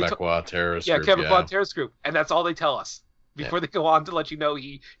that's all Quebecois terrorist group. Yeah, group. Quebecois terrorist group. And that's all they tell us before they go on to let you know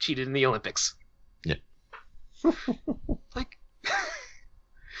he cheated in the Olympics. Yeah. Like...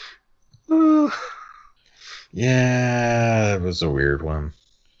 Yeah, it was a weird one.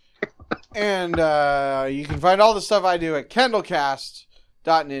 And you can find all the stuff I do at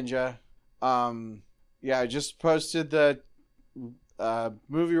kendallcast.ninja. Yeah, I just posted the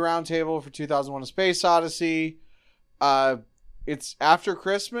movie roundtable for 2001: A Space Odyssey. It's after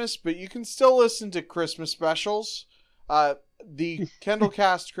Christmas, but you can still listen to Christmas specials. The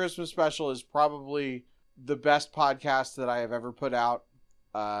Kendallcast Christmas special is probably the best podcast that I have ever put out.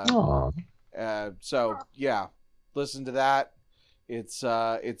 So yeah, listen to that. It's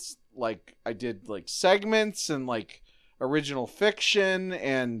like I did like segments and like original fiction,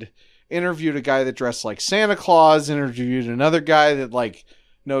 and interviewed a guy that dressed like Santa Claus, interviewed another guy that like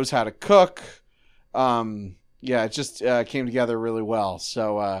knows how to cook. Yeah, it just came together really well.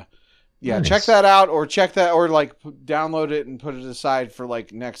 So yeah, nice. check that out, or like download it and put it aside for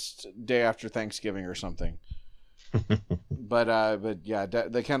like next day after Thanksgiving or something. But yeah,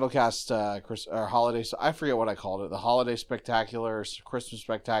 the Kendallcast holiday. I forget what I called it. The Holiday Spectacular, Christmas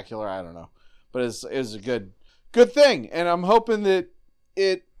Spectacular. I don't know, but it's a good thing, and I'm hoping that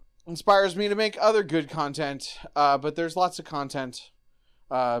it inspires me to make other good content. But there's lots of content,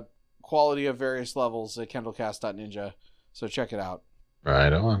 quality of various levels at kendallcast.ninja. So check it out.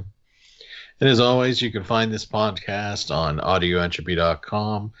 Right on. And as always, you can find this podcast on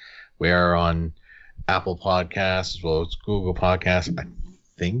audioentropy.com. We are on Apple Podcasts as well as Google Podcasts. I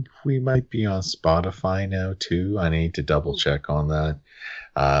think we might be on Spotify now too. I need to double check on that.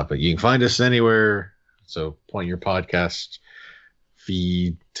 But you can find us anywhere. So point your podcast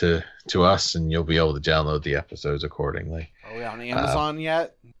feed to us, and you'll be able to download the episodes accordingly. Are we on Amazon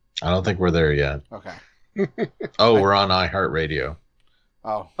yet? I don't think we're there yet. Okay. We're on iHeartRadio.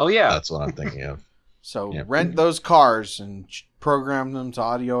 Oh yeah, That's what I'm thinking of. So Yep. rent those cars and program them to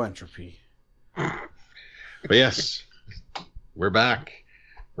audio entropy. But yes, we're back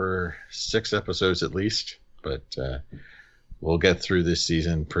for 6 episodes at least. But we'll get through this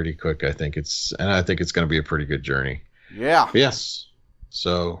season pretty quick. I think it's going to be a pretty good journey. Yeah. But yes.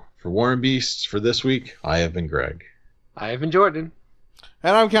 So for War and Beasts for this week, I have been Greg. I have been Jordan.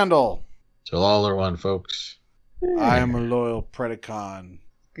 And I'm Kendall. Till all are one, folks. I am a loyal Predacon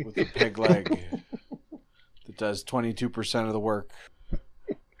with a peg leg that does 22% of the work.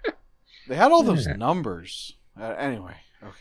 They had all those numbers. Anyway.